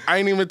 he's like, I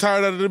ain't even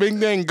tired of the big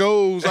thing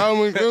goes.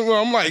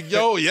 I'm like,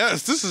 yo,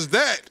 yes, this is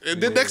that.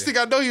 And the next thing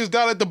I know, he was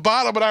down at the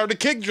bottom, and I heard the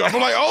kick drum. I'm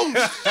like, oh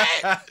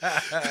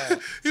shit.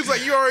 He's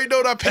like, you already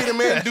know that I paid a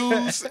man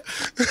dues. I'm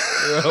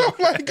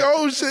like,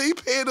 oh shit, he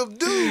paid them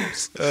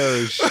dues.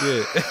 Oh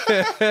shit.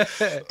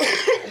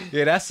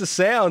 Yeah, that's the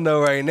sound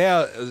though right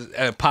now.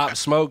 Pop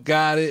Smoke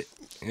got it.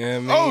 You know what I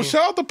mean? Oh,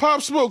 shout out to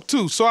Pop Smoke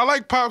too. So I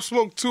like Pop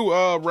Smoke too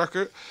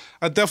record.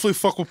 I definitely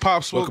fuck with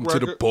Pop Smoke. Welcome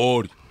record. to the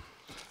board.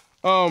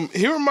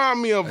 He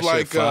remind me of that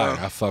like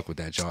I fuck with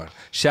that John.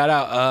 Shout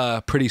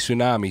out Pretty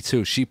Tsunami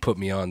too. She put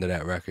me onto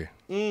that record.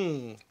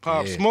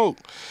 Pop Smoke.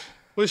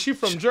 Well, she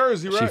from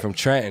Jersey, right? She from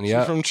Trenton,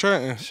 yeah. She from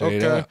Trenton.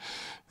 Straight okay. up.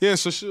 Yeah,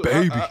 so she,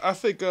 Baby. I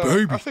think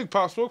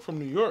Pop Smoke from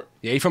New York.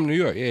 Yeah, he from New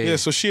York. Yeah. Yeah,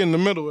 so she in the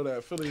middle of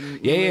that Philly.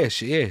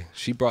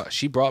 She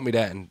brought me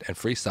that and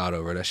freestyled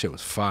over. That shit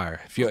was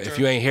fire. If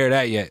you ain't hear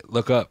that yet,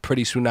 look up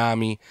Pretty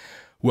Tsunami.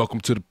 Welcome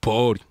to the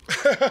party.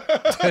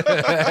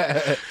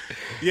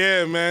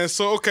 Yeah, man.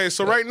 So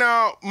right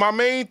now, my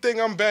main thing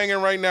I'm banging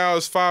right now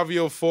is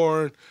 5-Year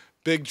Foreign,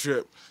 Big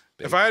Drip.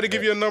 If I had to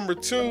give you a number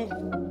 2.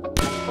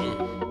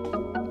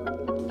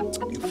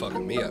 You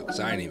fucking me up, because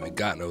I ain't even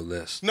got no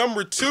list.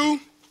 Number 2.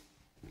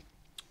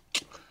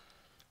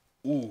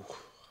 Ooh.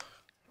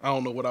 I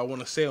don't know what I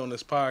want to say on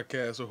this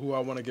podcast or who I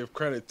want to give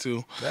credit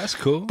to. That's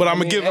cool. But I'm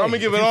gonna give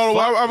it all the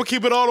way. I'm gonna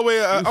keep it all the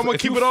way. I'm gonna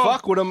keep it all.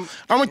 Fuck with him.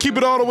 I'm gonna keep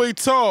it all the way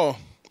tall.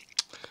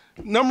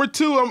 Number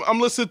 2, I'm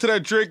listening to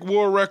that Drake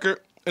War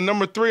record, and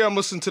number 3, I'm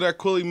listening to that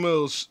Quilly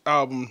Mills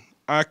album.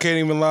 I can't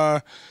even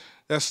lie.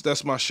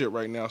 That's my shit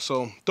right now.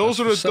 So those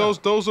are the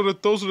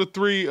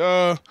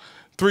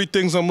three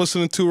things I'm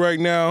listening to right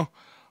now.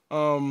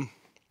 And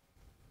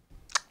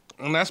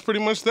that's pretty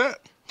much that.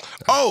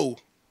 Oh,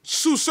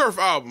 Sue Surf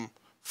album,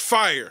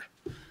 fire.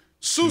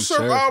 Sue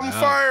Surf album,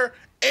 fire,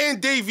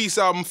 and Davies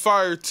album,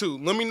 fire too.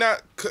 Let me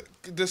not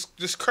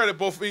discredit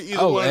both either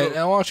one. Oh, and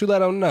why don't you let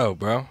them know,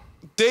 bro?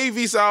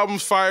 Davies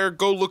album's fire.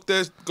 Go look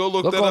that up.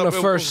 Look on the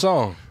first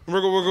song.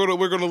 We're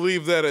gonna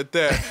leave that at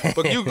that.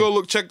 But you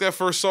go check that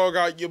first song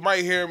out. You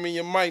might hear me,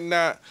 you might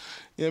not.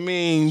 You know what I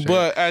mean? Sure.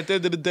 But at the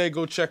end of the day,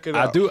 go check it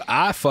out.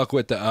 I fuck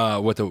with the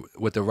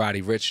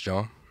Roddy Ricch,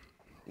 John.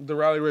 The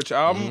Roddy Ricch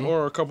album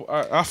or a couple.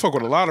 I fuck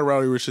with a lot of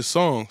Roddy Ricch's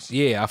songs.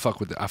 Yeah, I fuck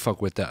with the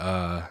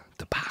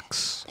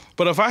box.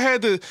 But if I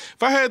had to,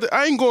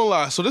 I ain't gonna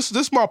lie. So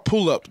this my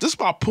pull up. This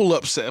my pull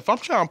up set. If I'm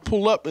trying to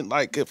pull up and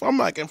like if I'm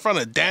like in front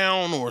of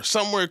Down or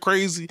somewhere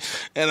crazy,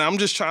 and I'm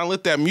just trying to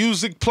let that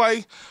music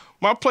play,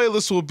 my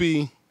playlist will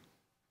be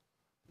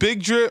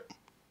Big Drip,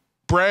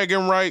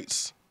 Bragging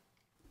Rights,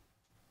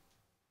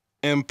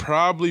 and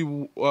probably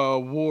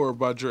War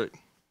by Drake.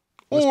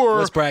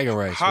 What's Bragging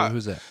Rights?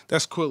 Who's that?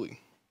 That's Quilly.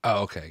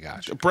 Oh, okay,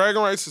 gotcha.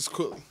 Bragging Rights is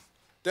Quilly.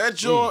 That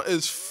joint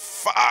is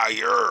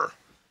fire.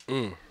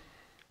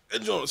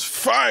 That joint is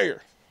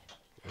fire.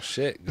 Well,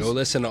 shit, go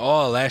listen to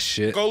all that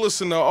shit. Go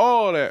listen to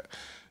all that.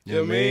 You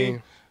know what I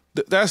mean?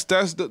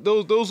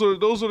 Those are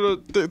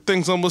the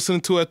things I'm listening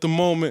to at the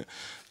moment.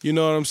 You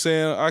know what I'm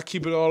saying? I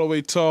keep it all the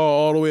way tall,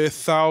 all the way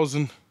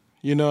 1,000.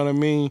 You know what I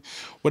mean?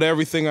 With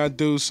everything I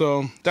do.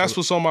 So that's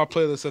what's on my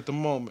playlist at the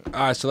moment.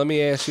 All right, so let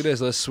me ask you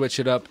this. Let's switch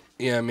it up.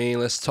 You know what I mean?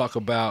 Let's talk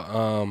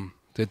about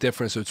the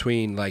difference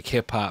between like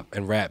hip hop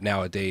and rap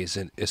nowadays,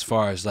 and as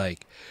far as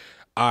like,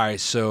 all right,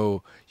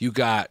 so you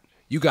got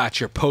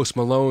your Post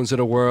Malones of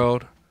the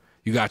world,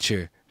 you got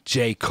your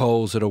J.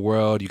 Cole's of the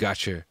world, you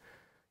got your,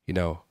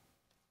 NBA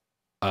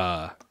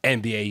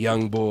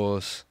Young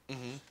Bulls. You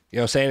know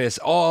what I'm saying? It's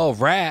all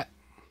rap,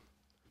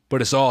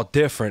 but it's all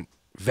different,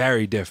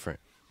 very different.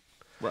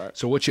 Right.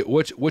 So what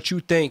you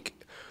think?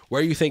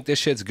 Where you think this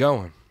shit's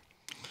going?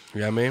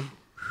 You know what I mean?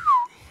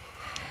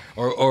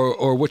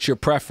 Or what's your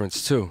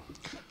preference too?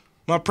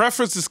 My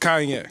preference is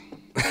Kanye.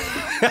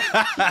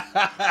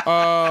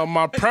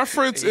 My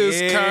preference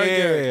is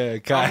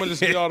Kanye. I'm gonna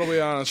just be all the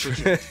way honest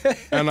with you.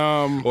 And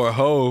or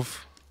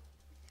Hove.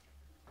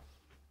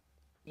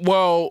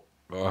 Well,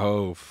 or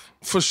Hove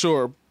for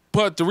sure.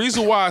 But the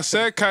reason why I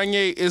said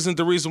Kanye isn't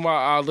the reason why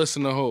I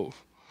listen to Hove.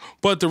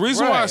 But the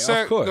reason why I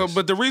said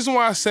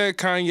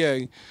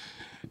Kanye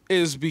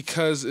is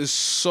because it's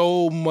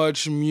so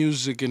much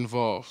music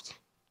involved.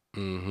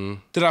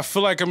 That I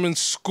feel like I'm in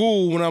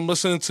school when I'm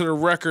listening to the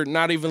record,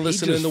 not even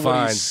listening to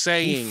what he's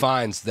saying. He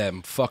finds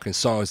them fucking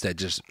songs that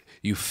just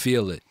you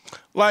feel it.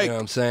 Like, you know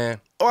what I'm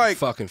saying? Like, you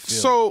fucking feel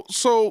it.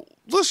 So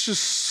let's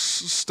just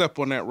step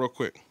on that real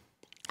quick.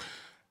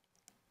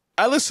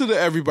 I listen to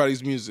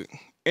everybody's music.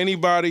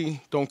 Anybody,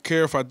 don't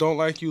care if I don't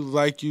like you,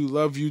 love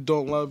you,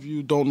 don't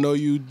know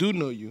you, do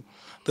know you.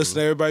 Listen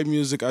to everybody's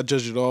music. I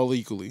judge it all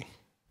equally,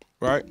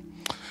 right?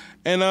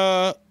 And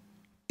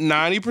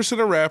 90%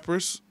 of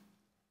rappers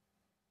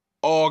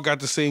all got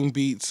the same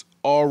beats,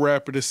 all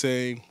rapping the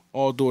same,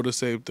 all doing the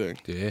same thing.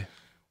 Yeah.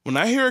 When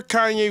I hear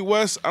Kanye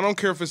West, I don't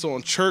care if it's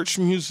on church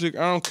music,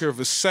 I don't care if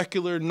it's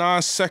secular,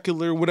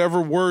 non-secular, whatever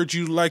word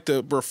you like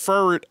to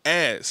refer it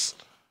as.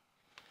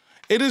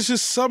 It is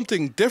just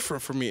something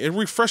different for me. It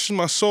refreshes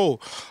my soul.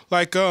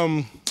 Like,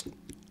 I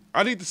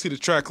need to see the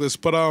track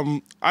list, but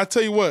I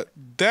tell you what,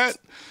 that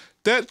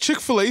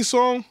Chick-fil-A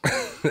song,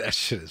 that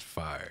shit is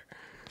fire.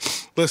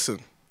 Listen.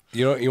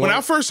 When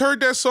I first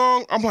heard that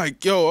song, I'm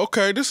like, yo,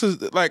 okay, this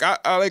is like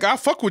I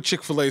fuck with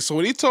Chick-fil-A. So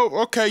when he told,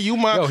 okay, you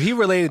my, yo, he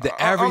related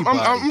to everybody.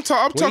 I'm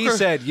talking. He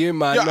said, "You're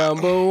my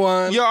number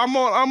one." Yeah, I'm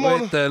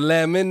on the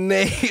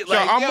lemonade.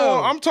 Like,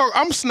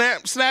 I'm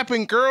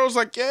snapping girls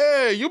like,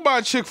 yeah, you my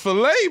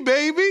Chick-fil-A,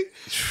 baby.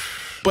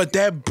 But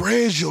that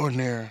bridge on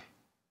there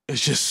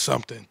is just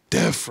something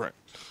different.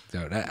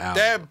 Yo,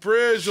 that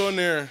bridge on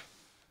there,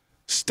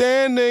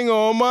 standing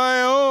on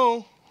my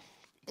own.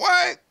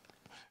 What?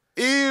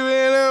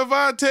 Even if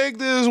I take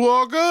this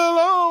walk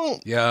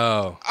alone.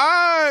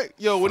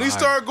 When he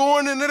started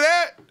going into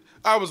that,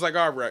 I was like,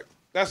 all right.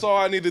 That's all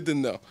I needed to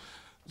know.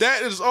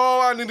 That is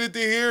all I needed to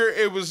hear.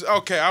 It was,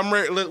 okay, I'm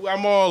ready.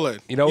 I'm all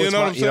in. You know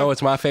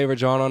what's my favorite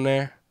John on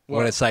there? What?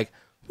 When it's like,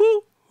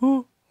 woo,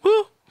 woo,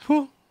 woo,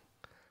 woo.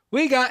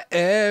 We got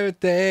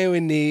everything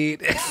we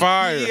need.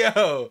 Fire.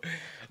 Yo.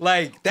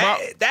 Like,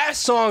 that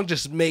song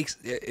just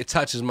it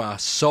touches my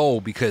soul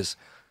because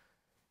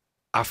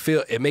I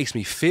feel it makes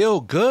me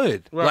feel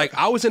good. Right. Like,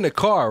 I was in the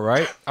car,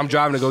 right? I'm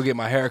driving to go get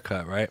my hair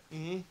cut, right?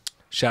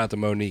 Shout out to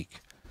Monique.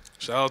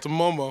 Shout out to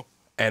Momo.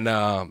 And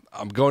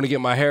I'm going to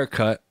get my hair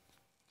cut,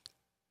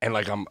 and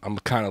like I'm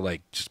kind of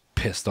like just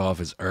pissed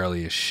off as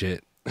early as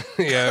shit.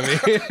 You know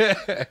what I mean?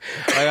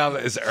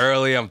 Like, it's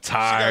early. I'm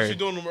tired. You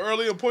doing them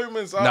early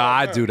appointments?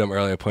 I do them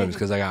early appointments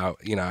because I got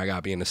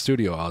to be in the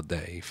studio all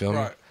day. You feel me?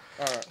 Right.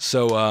 All right.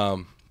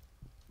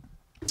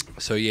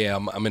 So yeah,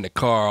 I'm in the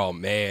car all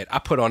mad. I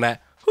put on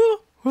that.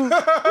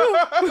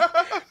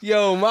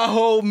 Yo, my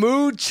whole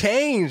mood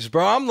changed,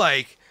 bro. I'm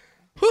like,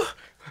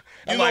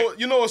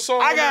 you know a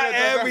song. I got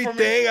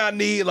everything I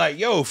need. Like,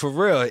 yo, for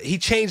real, he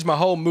changed my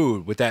whole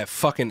mood with that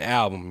fucking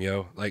album,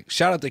 yo. Like,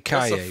 shout out to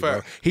Kanye,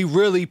 bro. He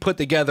really put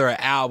together an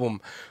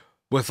album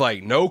with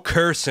like no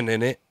cursing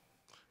in it.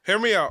 Hear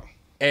me out.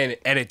 And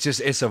it's a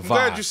vibe. I'm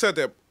glad you said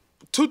that.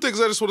 Two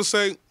things I just want to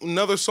say.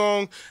 Another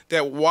song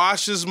that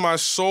washes my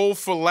soul,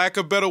 for lack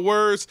of better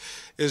words,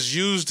 is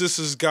Use This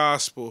As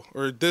Gospel,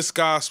 or This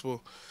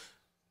Gospel.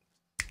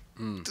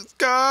 This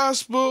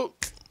gospel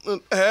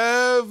in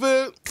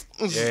heaven.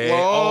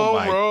 Oh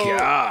my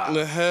God.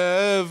 In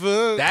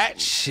heaven. That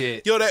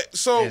shit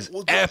is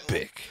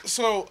epic.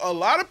 So a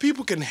lot of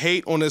people can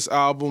hate on this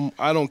album.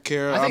 I don't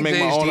care. I make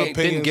my own opinions.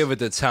 Didn't give it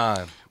the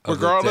time.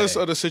 Regardless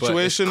of the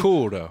situation. It's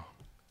cool, though.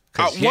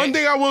 One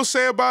thing I will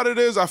say about it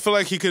is I feel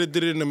like he could have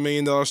did it in $1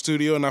 million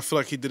studio, and I feel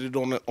like he did it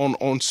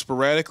on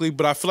sporadically.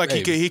 But I feel like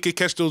he could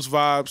catch those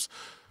vibes.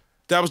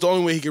 That was the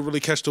only way he could really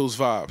catch those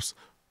vibes.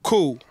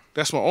 Cool.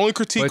 That's my only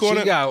critique on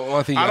it. Got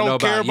one thing I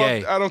don't care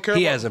about. I don't care.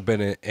 He hasn't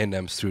been in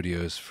them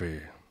studios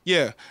for.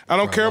 Yeah, I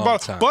don't care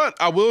about. But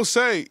I will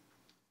say,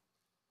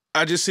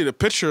 I just see the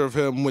picture of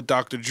him with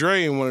Dr.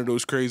 Dre in one of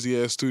those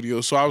crazy ass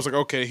studios. So I was like,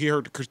 okay, he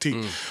heard the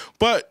critique,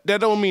 but that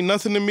don't mean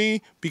nothing to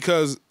me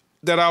because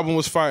that album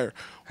was fire.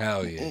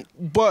 Hell yeah.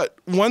 But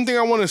one thing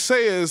I want to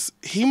say is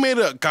he made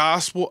a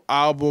gospel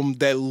album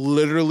that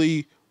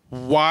literally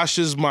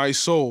washes my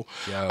soul.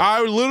 Yo.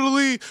 I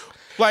literally,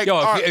 like...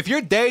 Yo, if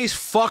your day's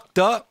fucked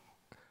up,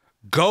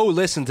 go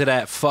listen to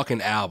that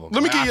fucking album.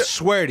 I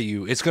swear to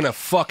you, it's going to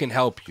fucking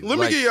help you. Let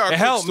me get you a It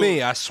helped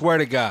me, I swear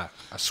to God.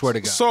 I swear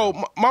to God.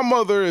 So my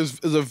mother is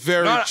a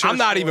very... I'm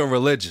not even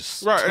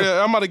religious. Right,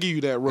 I'm about to give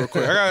you that real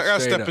quick. I got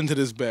to step into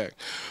this bag.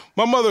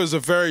 my mother is a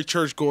very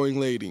church-going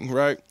lady,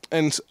 right?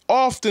 And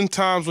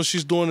oftentimes when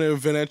she's doing an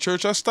event at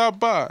church, I stop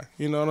by.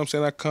 You know what I'm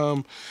saying? I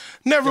come.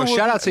 Never.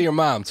 Shout out to your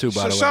mom too,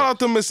 by the way. Shout out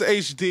to Miss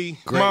HD,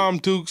 Mom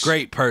Dukes.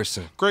 Great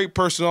person. Great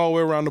person all the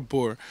way around the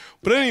board.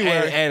 But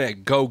anyway, and a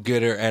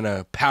go-getter and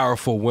a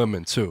powerful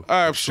woman too.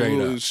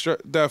 Absolutely,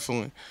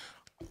 definitely.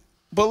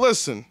 But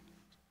listen,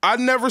 I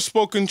never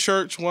spoke in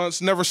church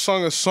once, never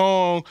sung a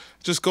song.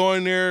 Just go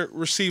in there,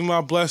 receive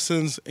my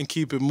blessings, and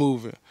keep it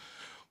moving.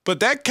 But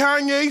that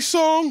Kanye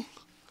song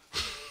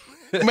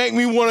make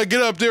me want to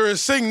get up there and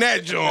sing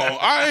that joint.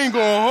 I ain't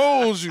gonna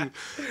hold you.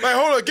 Like,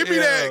 hold on, give me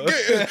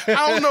that.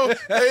 I don't know.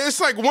 It's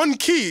like one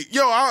key.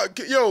 Yo,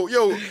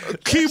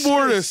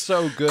 keyboardist.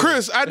 So good.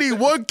 Chris, I need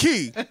one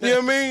key. You know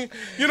what I mean?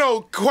 You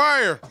know,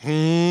 choir.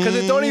 Because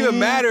it don't even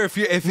matter if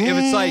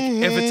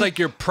it's like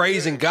you're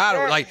praising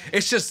God. Like,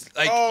 it's just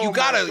like you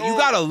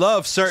gotta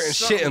love certain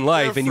shit in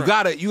life, and you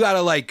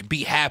gotta like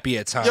be happy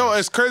at times. Yo,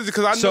 it's crazy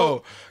because I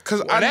know.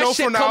 Because I know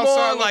from the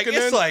outside looking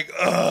in, it's like,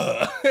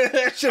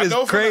 that shit is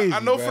crazy. I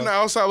know from the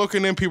outside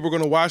looking in, people are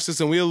gonna watch this,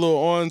 and we a little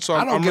on. So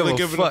I'm really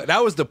giving it.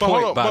 That was the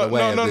point, by the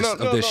way,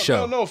 of this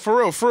show. No, for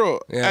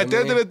real. Yeah, at the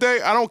end of the day,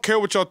 I don't care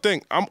what y'all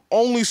think. I'm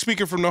only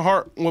speaking from the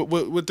heart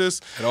with this.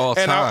 At all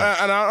times.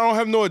 And I don't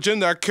have no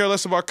agenda. I care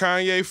less about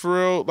Kanye, for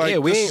real. Like, yeah,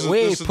 we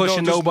ain't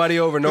pushing nobody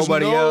over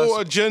nobody else. No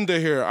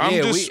agenda here.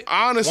 I'm just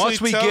honestly. Once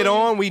we get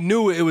on, we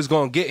knew it was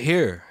gonna get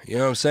here. You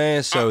know what I'm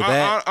saying? So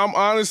I'm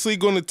honestly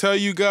gonna tell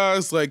you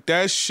guys, like,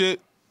 that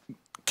shit.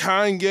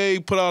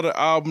 Kanye put out an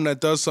album that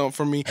does something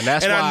for me, and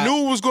I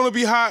knew it was gonna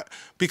be hot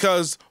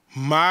because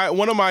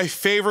one of my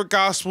favorite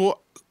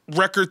gospel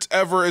records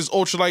ever is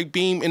Ultralight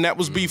Beam, and that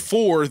was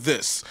before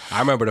this. I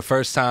remember the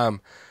first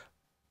time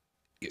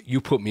you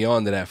put me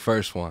on to that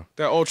first one.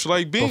 That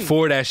Ultralight Beam.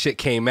 Before that shit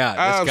came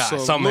out, this guy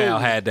somehow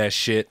had that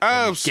shit.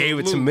 Gave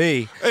it to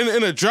me.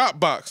 In a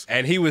Dropbox.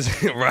 And he was,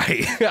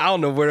 right, I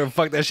don't know where the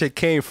fuck that shit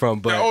came from,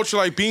 but that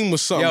Ultralight Beam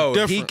was something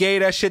different. He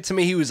gave that shit to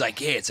me. He was like,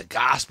 yeah, it's a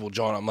gospel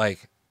joint. I'm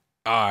like,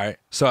 all right.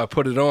 So I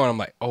put it on. I'm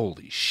like,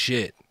 holy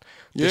shit.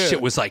 This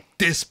shit was like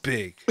this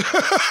big.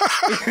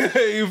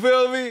 You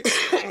feel me?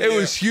 It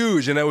was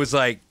huge. And it was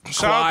like,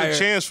 shout out to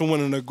Chance for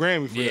winning a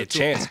Grammy for that too.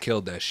 Chance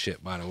killed that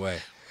shit, by the way.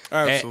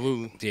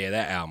 Absolutely. And,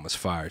 that album was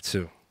fire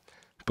too.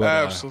 But,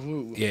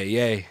 absolutely.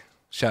 Ye.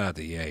 Shout out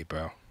to Ye,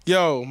 bro.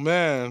 Yo,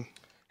 man.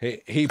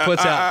 He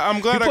puts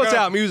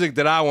out music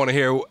that I want to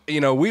hear.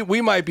 You know,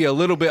 we might be a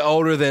little bit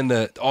older than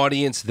the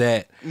audience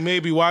that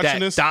maybe watching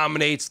this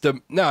dominates the.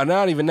 No,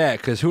 not even that,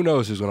 because who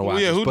knows who's going to watch.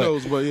 Yeah, this. Who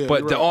knows?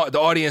 But the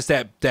audience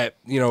that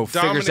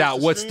figures out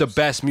what's the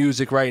best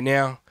music right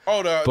now.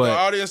 Oh, the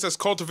audience that's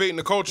cultivating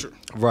the culture.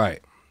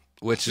 Right.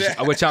 Which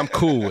I'm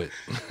cool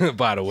with,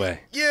 by the way.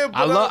 Yeah,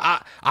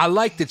 but I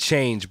like the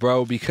change,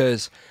 bro,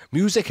 because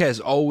music has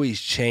always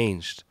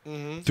changed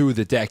through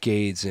the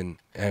decades and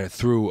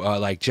through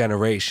like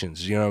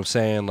generations. You know what I'm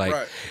saying? Like,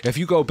 if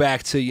you go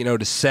back to the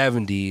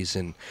 70s,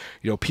 and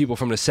people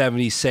from the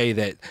 70s say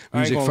that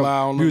music from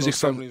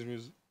 70s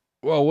music.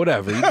 Well,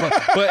 whatever. But you know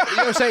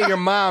what I'm saying? Your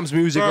mom's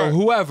music or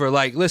whoever,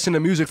 like, listen to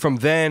music from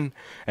then,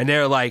 and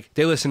they're like,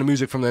 they listen to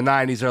music from the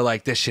 90s, they're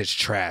like, this shit's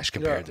trash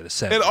compared to the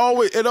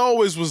 70s. It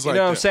always was like that. You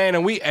know what I'm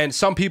saying? And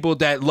some people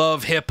that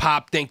love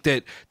hip-hop think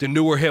that the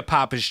newer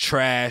hip-hop is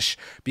trash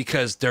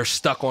because they're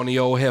stuck on the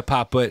old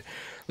hip-hop. But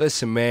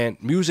listen, man,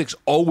 music's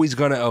always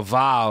going to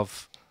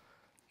evolve,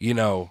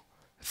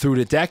 through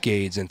the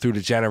decades and through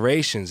the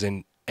generations.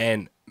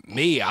 And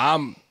me,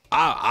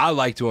 I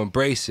like to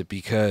embrace it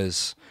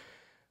because,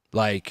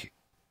 like,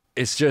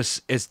 it's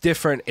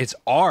different. It's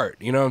art,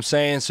 you know what I'm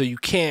saying? So you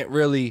can't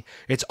really,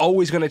 it's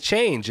always going to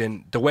change.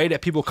 And the way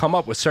that people come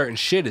up with certain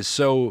shit is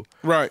so.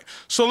 Right.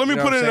 So let me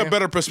put it in a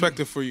better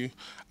perspective for you.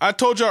 I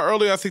told y'all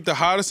earlier, I think the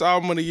hottest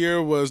album of the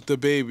year was The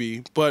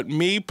Baby. But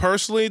me,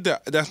 personally,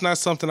 that's not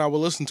something I would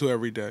listen to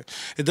every day.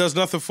 It does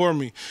nothing for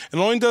me. It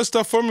only does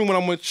stuff for me when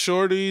I'm with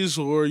shorties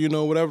or,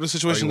 whatever the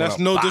situation. That's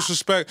no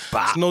disrespect.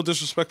 It's no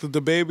disrespect to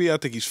The Baby. I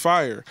think he's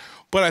fire.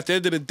 But at the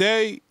end of the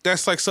day,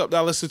 that's like something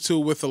I listen to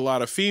with a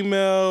lot of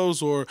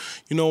females, or,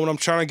 when I'm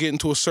trying to get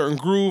into a certain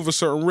groove, a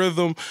certain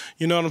rhythm.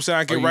 You know what I'm saying?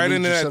 I get right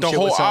into that. The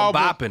whole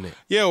album. Bop in it.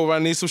 Yeah, well, I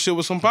need some shit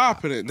with some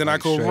bop in it. Then I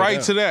go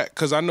right to that,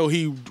 because I know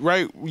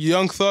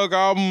Young Thug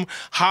album,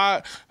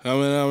 hot. I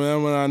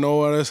know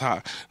what it's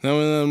hot.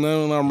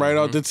 I'm right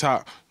out the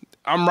top.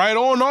 I'm right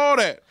on all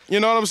that.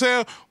 You know what I'm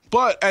saying?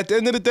 But at the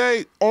end of the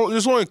day,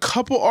 there's only a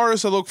couple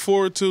artists I look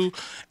forward to,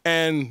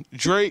 and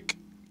Drake,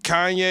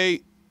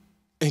 Kanye,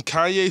 and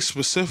Kanye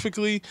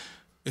specifically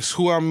is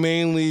who I'm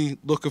mainly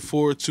looking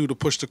forward to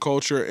push the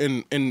culture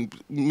and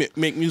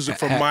make music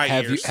for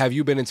my ears. Have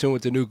you been in tune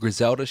with the new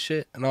Griselda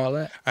shit and all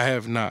that? I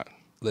have not.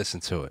 Listen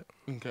to it.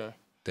 Okay.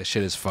 That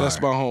shit is fire.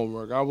 That's my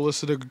homework. I will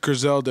listen to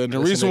Griselda. And the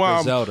reason why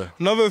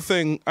another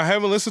thing, I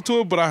haven't listened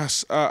to it, but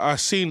I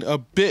seen a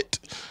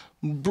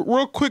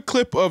real quick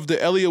clip of the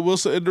Elliott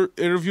Wilson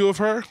interview of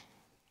her.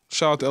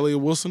 Shout out to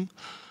Elliott Wilson.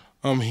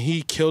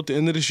 He killed the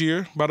end of this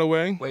year, by the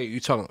way. Wait,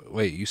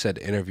 you said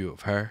the interview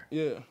of her?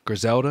 Yeah.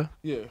 Griselda?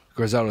 Yeah.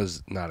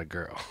 Griselda's not a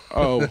girl.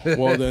 Oh,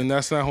 well then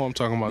that's not who I'm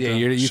talking about. Yeah, then.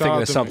 you're Shout thinking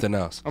out of to something me.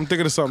 else. I'm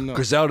thinking of something else.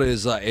 Griselda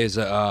is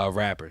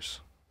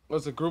rappers.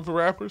 What's a group of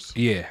rappers?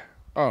 Yeah.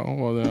 Oh,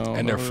 well then. I don't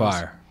And know they're who it is.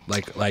 fire.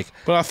 Like.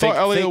 But I thought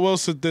Elliot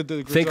Wilson did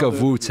the Griselda. Think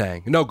of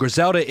Wu-Tang. No,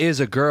 Griselda is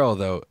a girl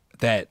though.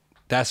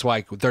 That's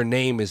why their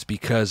name is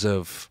because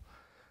of.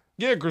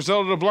 Yeah,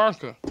 Griselda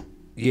Blanca.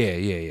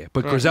 Yeah.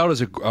 But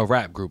Griselda's a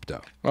rap group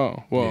though.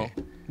 Oh, well,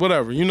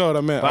 whatever. You know what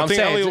I meant. But I I'm think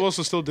saying, Elliot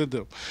Wilson still did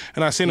them.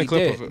 And I seen a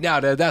clip of it. No,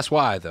 that's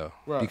why though.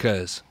 Right.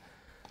 Because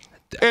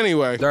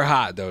anyway, they're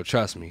hot though.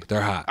 Trust me,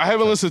 they're hot. I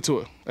haven't listened to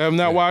it. I have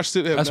not watched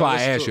it. That's why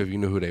I asked you if you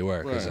knew who they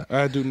were. Right.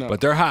 I do not.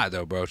 But they're hot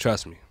though, bro.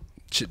 Trust me.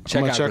 Check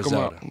out Griselda. Them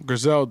out.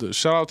 Griselda.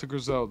 Shout out to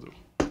Griselda.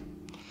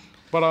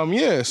 But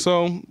yeah.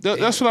 So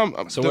that's what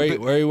I'm. So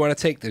where you want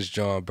to take this,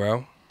 John,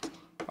 bro?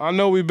 I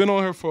know we've been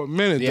on here for a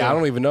minute. Yeah, though. I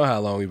don't even know how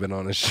long we've been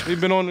on this show.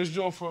 We've been on this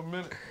joint for a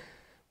minute.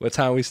 What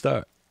time we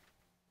start?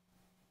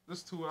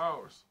 It's 2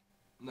 hours.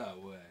 No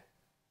way.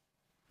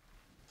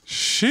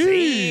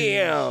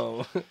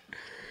 Sheesh. Damn.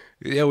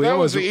 Yeah, That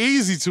was an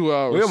easy 2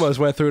 hours. We almost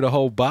went through the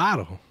whole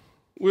bottle.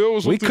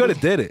 We could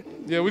have did it.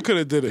 Yeah, we could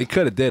have did We it.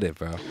 could have did it,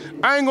 bro.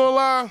 I ain't gonna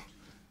lie.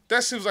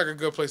 That seems like a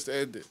good place to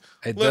end it.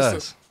 It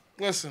does.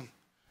 Listen.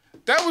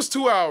 That was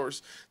 2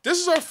 hours. This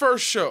is our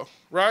first show,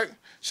 right?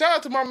 Shout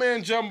out to my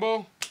man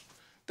Jumbo.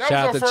 Shout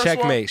out to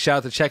Checkmate. Shout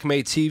out to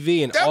Checkmate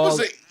TV and That all. was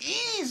an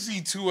easy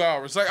 2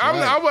 hours. Like I'm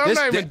This-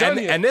 not even done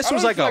yet. And this I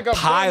was don't like feel a I'm done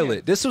pilot.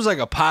 yet. This was like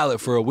a pilot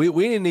for a week.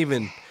 We didn't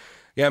even.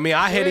 Yeah, I mean,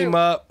 I hit him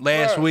up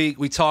last week.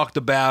 We talked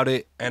about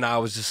it, and I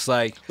was just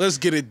like, Let's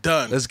get it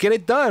done. "Let's get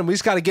it done. We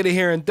just got to get it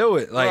here and do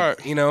it." Like,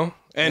 Right. you know.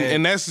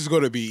 And that's just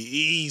going to be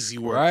easy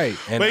work. Right.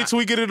 And Wait till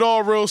we get it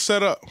all real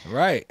set up.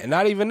 Right. And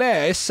not even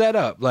that. It's set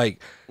up.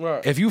 Like,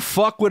 Right. if you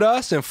fuck with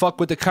us and fuck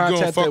with the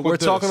content fuck that we're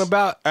with talking this.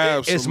 about,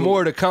 it's Absolutely.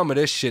 more to come of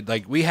this shit.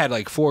 Like, we had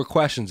like 4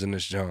 questions in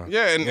this, John.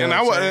 Yeah, and, You know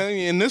and what I'm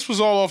saying? and this was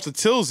all off the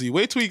Tilsy.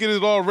 Wait till you get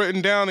it all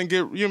written down and get,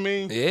 you know what I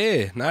mean?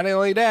 Yeah. Not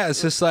only that,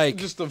 it's just like,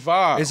 Just the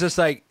vibe. it's just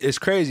like, it's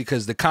crazy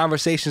because the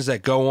conversations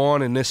that go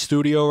on in this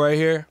studio right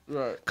here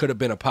Right. could have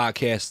been a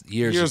podcast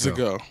years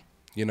ago.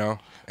 You know?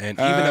 And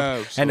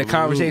even the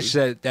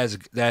conversations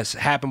that's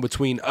happened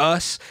between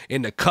us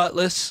in the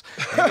Cutlass,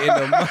 and in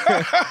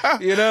the,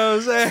 you know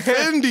what I'm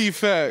saying? Fendi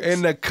facts.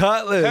 In the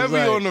Cutlass, Heavy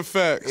like, on the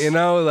facts. You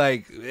know,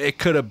 like it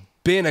could have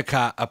been a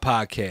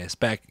podcast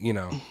back. You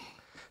know,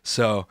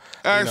 so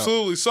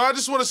Absolutely. So I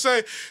just want to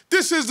say,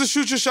 this is the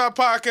Shoot Your Shot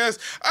podcast.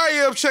 I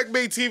am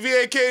Checkmate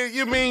TV, aka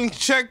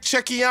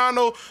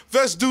Cecchiano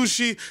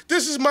Vesducci.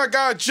 This is my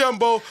guy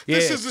Jumbo.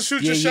 This Yeah. is the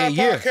Shoot Your Shot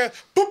Yeah. podcast.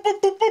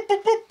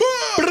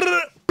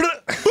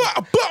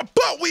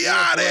 We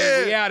out of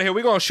here. We out of here.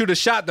 We're gonna shoot a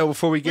shot though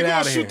before we get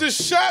out of here. Shoot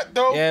this shot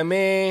though. Yeah,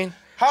 man.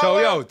 Holla. So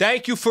yo,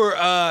 thank you for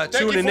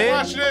tuning in.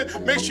 Watching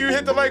it. Make sure you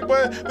hit the like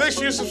button. Make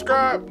sure you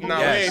subscribe. Nah,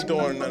 Yes. we ain't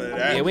doing none of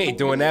that. Yeah, we ain't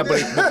doing that,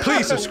 but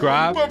please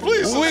subscribe. But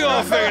please We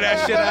gonna subscribe. figure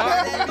that shit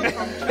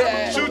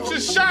out. Shoot your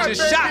shot, Shoot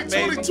your shot,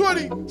 baby. baby.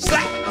 2020.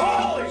 Slap.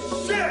 Holy